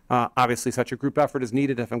you. Obviously, such a group effort is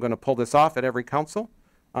needed if I'm going to pull this off at every council.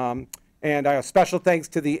 And a special thanks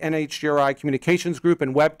to the NHGRI Communications Group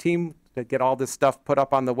and web team to get all this stuff put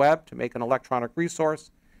up on the web to make an electronic resource.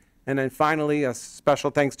 And then finally, a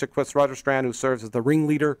special thanks to Chris Rutherstrand, who serves as the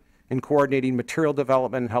ringleader in coordinating material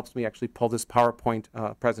development and helps me actually pull this PowerPoint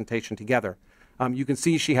presentation together. You can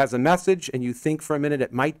see she has a message, and you think for a minute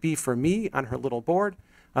it might be for me on her little board.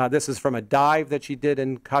 This is from a dive that she did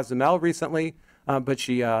in Cozumel recently, but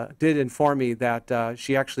she did inform me that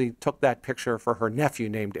she actually took that picture for her nephew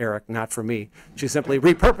named Eric, not for me. She simply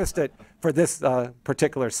repurposed it for this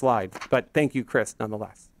particular slide. But thank you, Chris,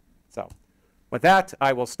 nonetheless. So with that,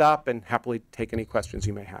 I will stop and happily take any questions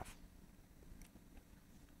you may have.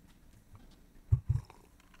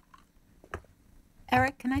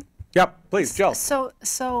 Eric, can I? Yep, please, Jill.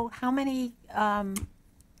 So how many,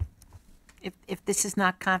 if this is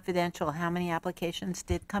not confidential, how many applications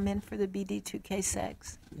did come in for the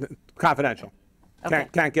BD2K6? Confidential. Okay.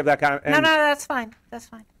 Can't give that kind of. No, that's fine. That's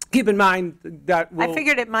fine. Keep in mind that I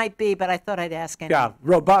figured it might be, but I thought I'd ask anyway. Yeah,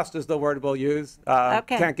 robust is the word we'll use.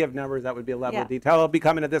 Okay. Can't give numbers. That would be a level of Yeah. detail. It'll be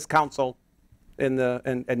coming to this council in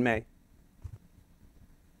May.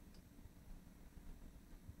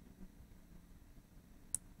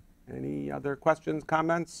 Any other questions,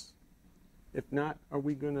 comments? If not, are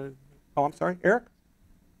we going to? Oh, I'm sorry, Eric?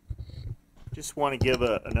 Just want to give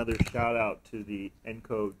another shout out to the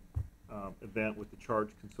ENCODE event with the Charge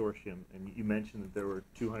Consortium. And you mentioned that there were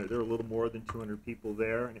 200, there were a little more than 200 people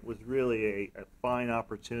there, and it was really a fine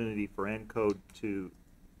opportunity for ENCODE to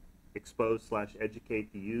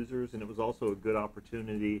expose/educate the users, and it was also a good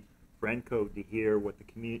opportunity for ENCODE to hear what the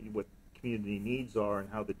community needs are and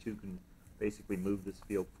how the two can basically move this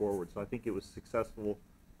field forward. So I think it was successful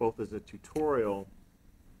both as a tutorial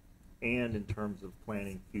and in terms of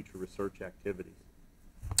planning future research activities.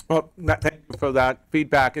 Well, thank you for that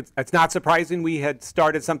feedback. It's not surprising. We had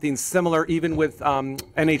started something similar even with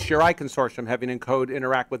NHGRI Consortium. Having ENCODE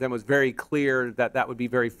interact with them was very clear that that would be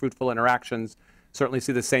very fruitful interactions. Certainly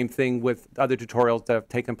see the same thing with other tutorials that have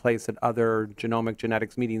taken place at other genomic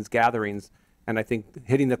genetics meetings, gatherings. And I think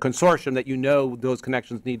hitting the consortium that you know those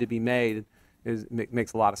connections need to be made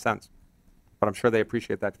makes a lot of sense. But I'm sure they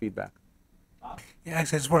appreciate that feedback. Yeah,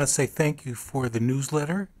 actually, I just want to say thank you for the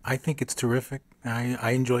newsletter. I think it's terrific.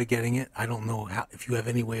 I enjoy getting it. I don't know if you have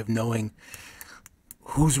any way of knowing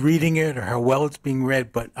who's reading it or how well it's being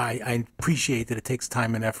read, but I appreciate that it takes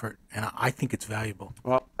time and effort, and I think it's valuable.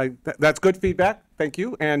 Well, that's good feedback. Thank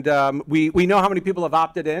you. And we know how many people have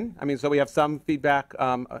opted in. I mean, so we have some feedback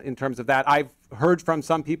in terms of that. I've heard from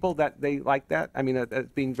some people that they like that. I mean,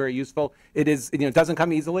 it's being very useful. It is, it doesn't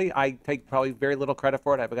come easily. I take probably very little credit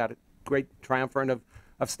for it. I've got a great triumvirate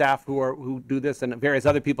of staff who do this, and various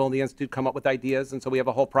other people in the Institute come up with ideas, and so we have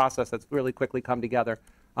a whole process that's really quickly come together.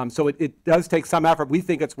 So it does take some effort. We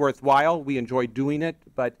think it's worthwhile. We enjoy doing it,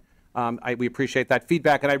 but we appreciate that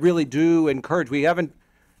feedback, and I really do encourage.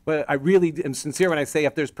 But I really am sincere when I say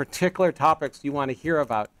if there's particular topics you want to hear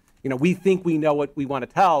about, we think we know what we want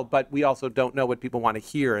to tell, but we also don't know what people want to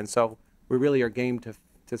hear, and so we really are game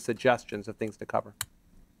to suggestions of things to cover.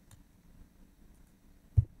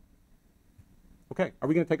 Okay, are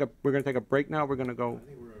we going to take we're going to take a break now? We're going to go. I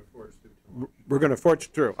think we're going to forge through. We're going to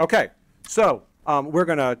forge through. Okay, so we're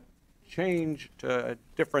going to change to a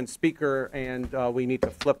different speaker, and we need to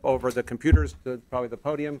flip over the computers to probably the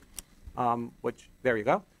podium. Which there you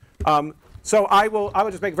go. So I will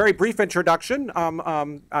just make a very brief introduction.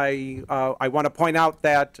 I want to point out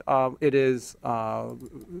that it is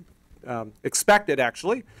expected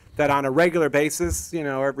actually that on a regular basis,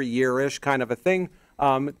 every year-ish kind of a thing,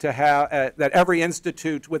 to have that every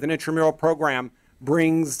institute with an intramural program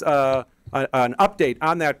brings an update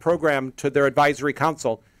on that program to their advisory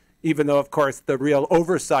council, even though, of course, the real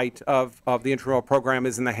oversight of the intramural program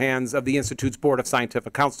is in the hands of the Institute's Board of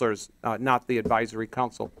Scientific Counselors, not the advisory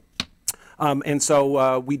council. And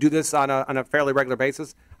so we do this on a fairly regular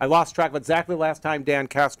basis. I lost track of exactly the last time Dan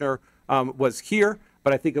Kastner was here,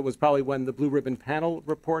 but I think it was probably when the Blue Ribbon Panel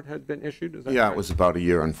report had been issued. Is that Yeah, correct? it was about 1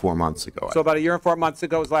 year and 4 months ago. So about 1 year and 4 months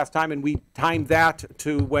ago was the last time, and we timed that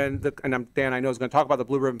to when Dan I know is going to talk about the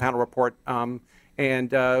Blue Ribbon Panel report, and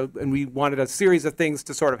we wanted a series of things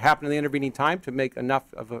to sort of happen in the intervening time to make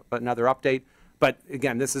enough of another update. But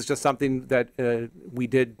again, this is just something that we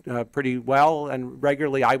did pretty well and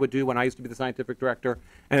regularly I would do when I used to be the scientific director,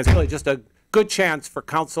 and it's really just a good chance for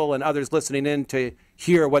council and others listening in to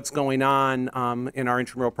hear what's going on in our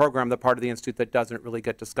intramural program, the part of the Institute that doesn't really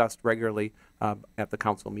get discussed regularly at the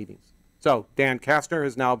council meetings. So Dan Kastner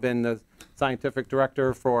has now been the scientific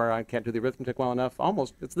director for, I can't do the arithmetic well enough,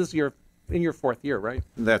 almost, it's this year, in your 4th year, right?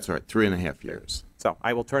 That's right, 3.5 years. So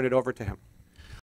I will turn it over to him.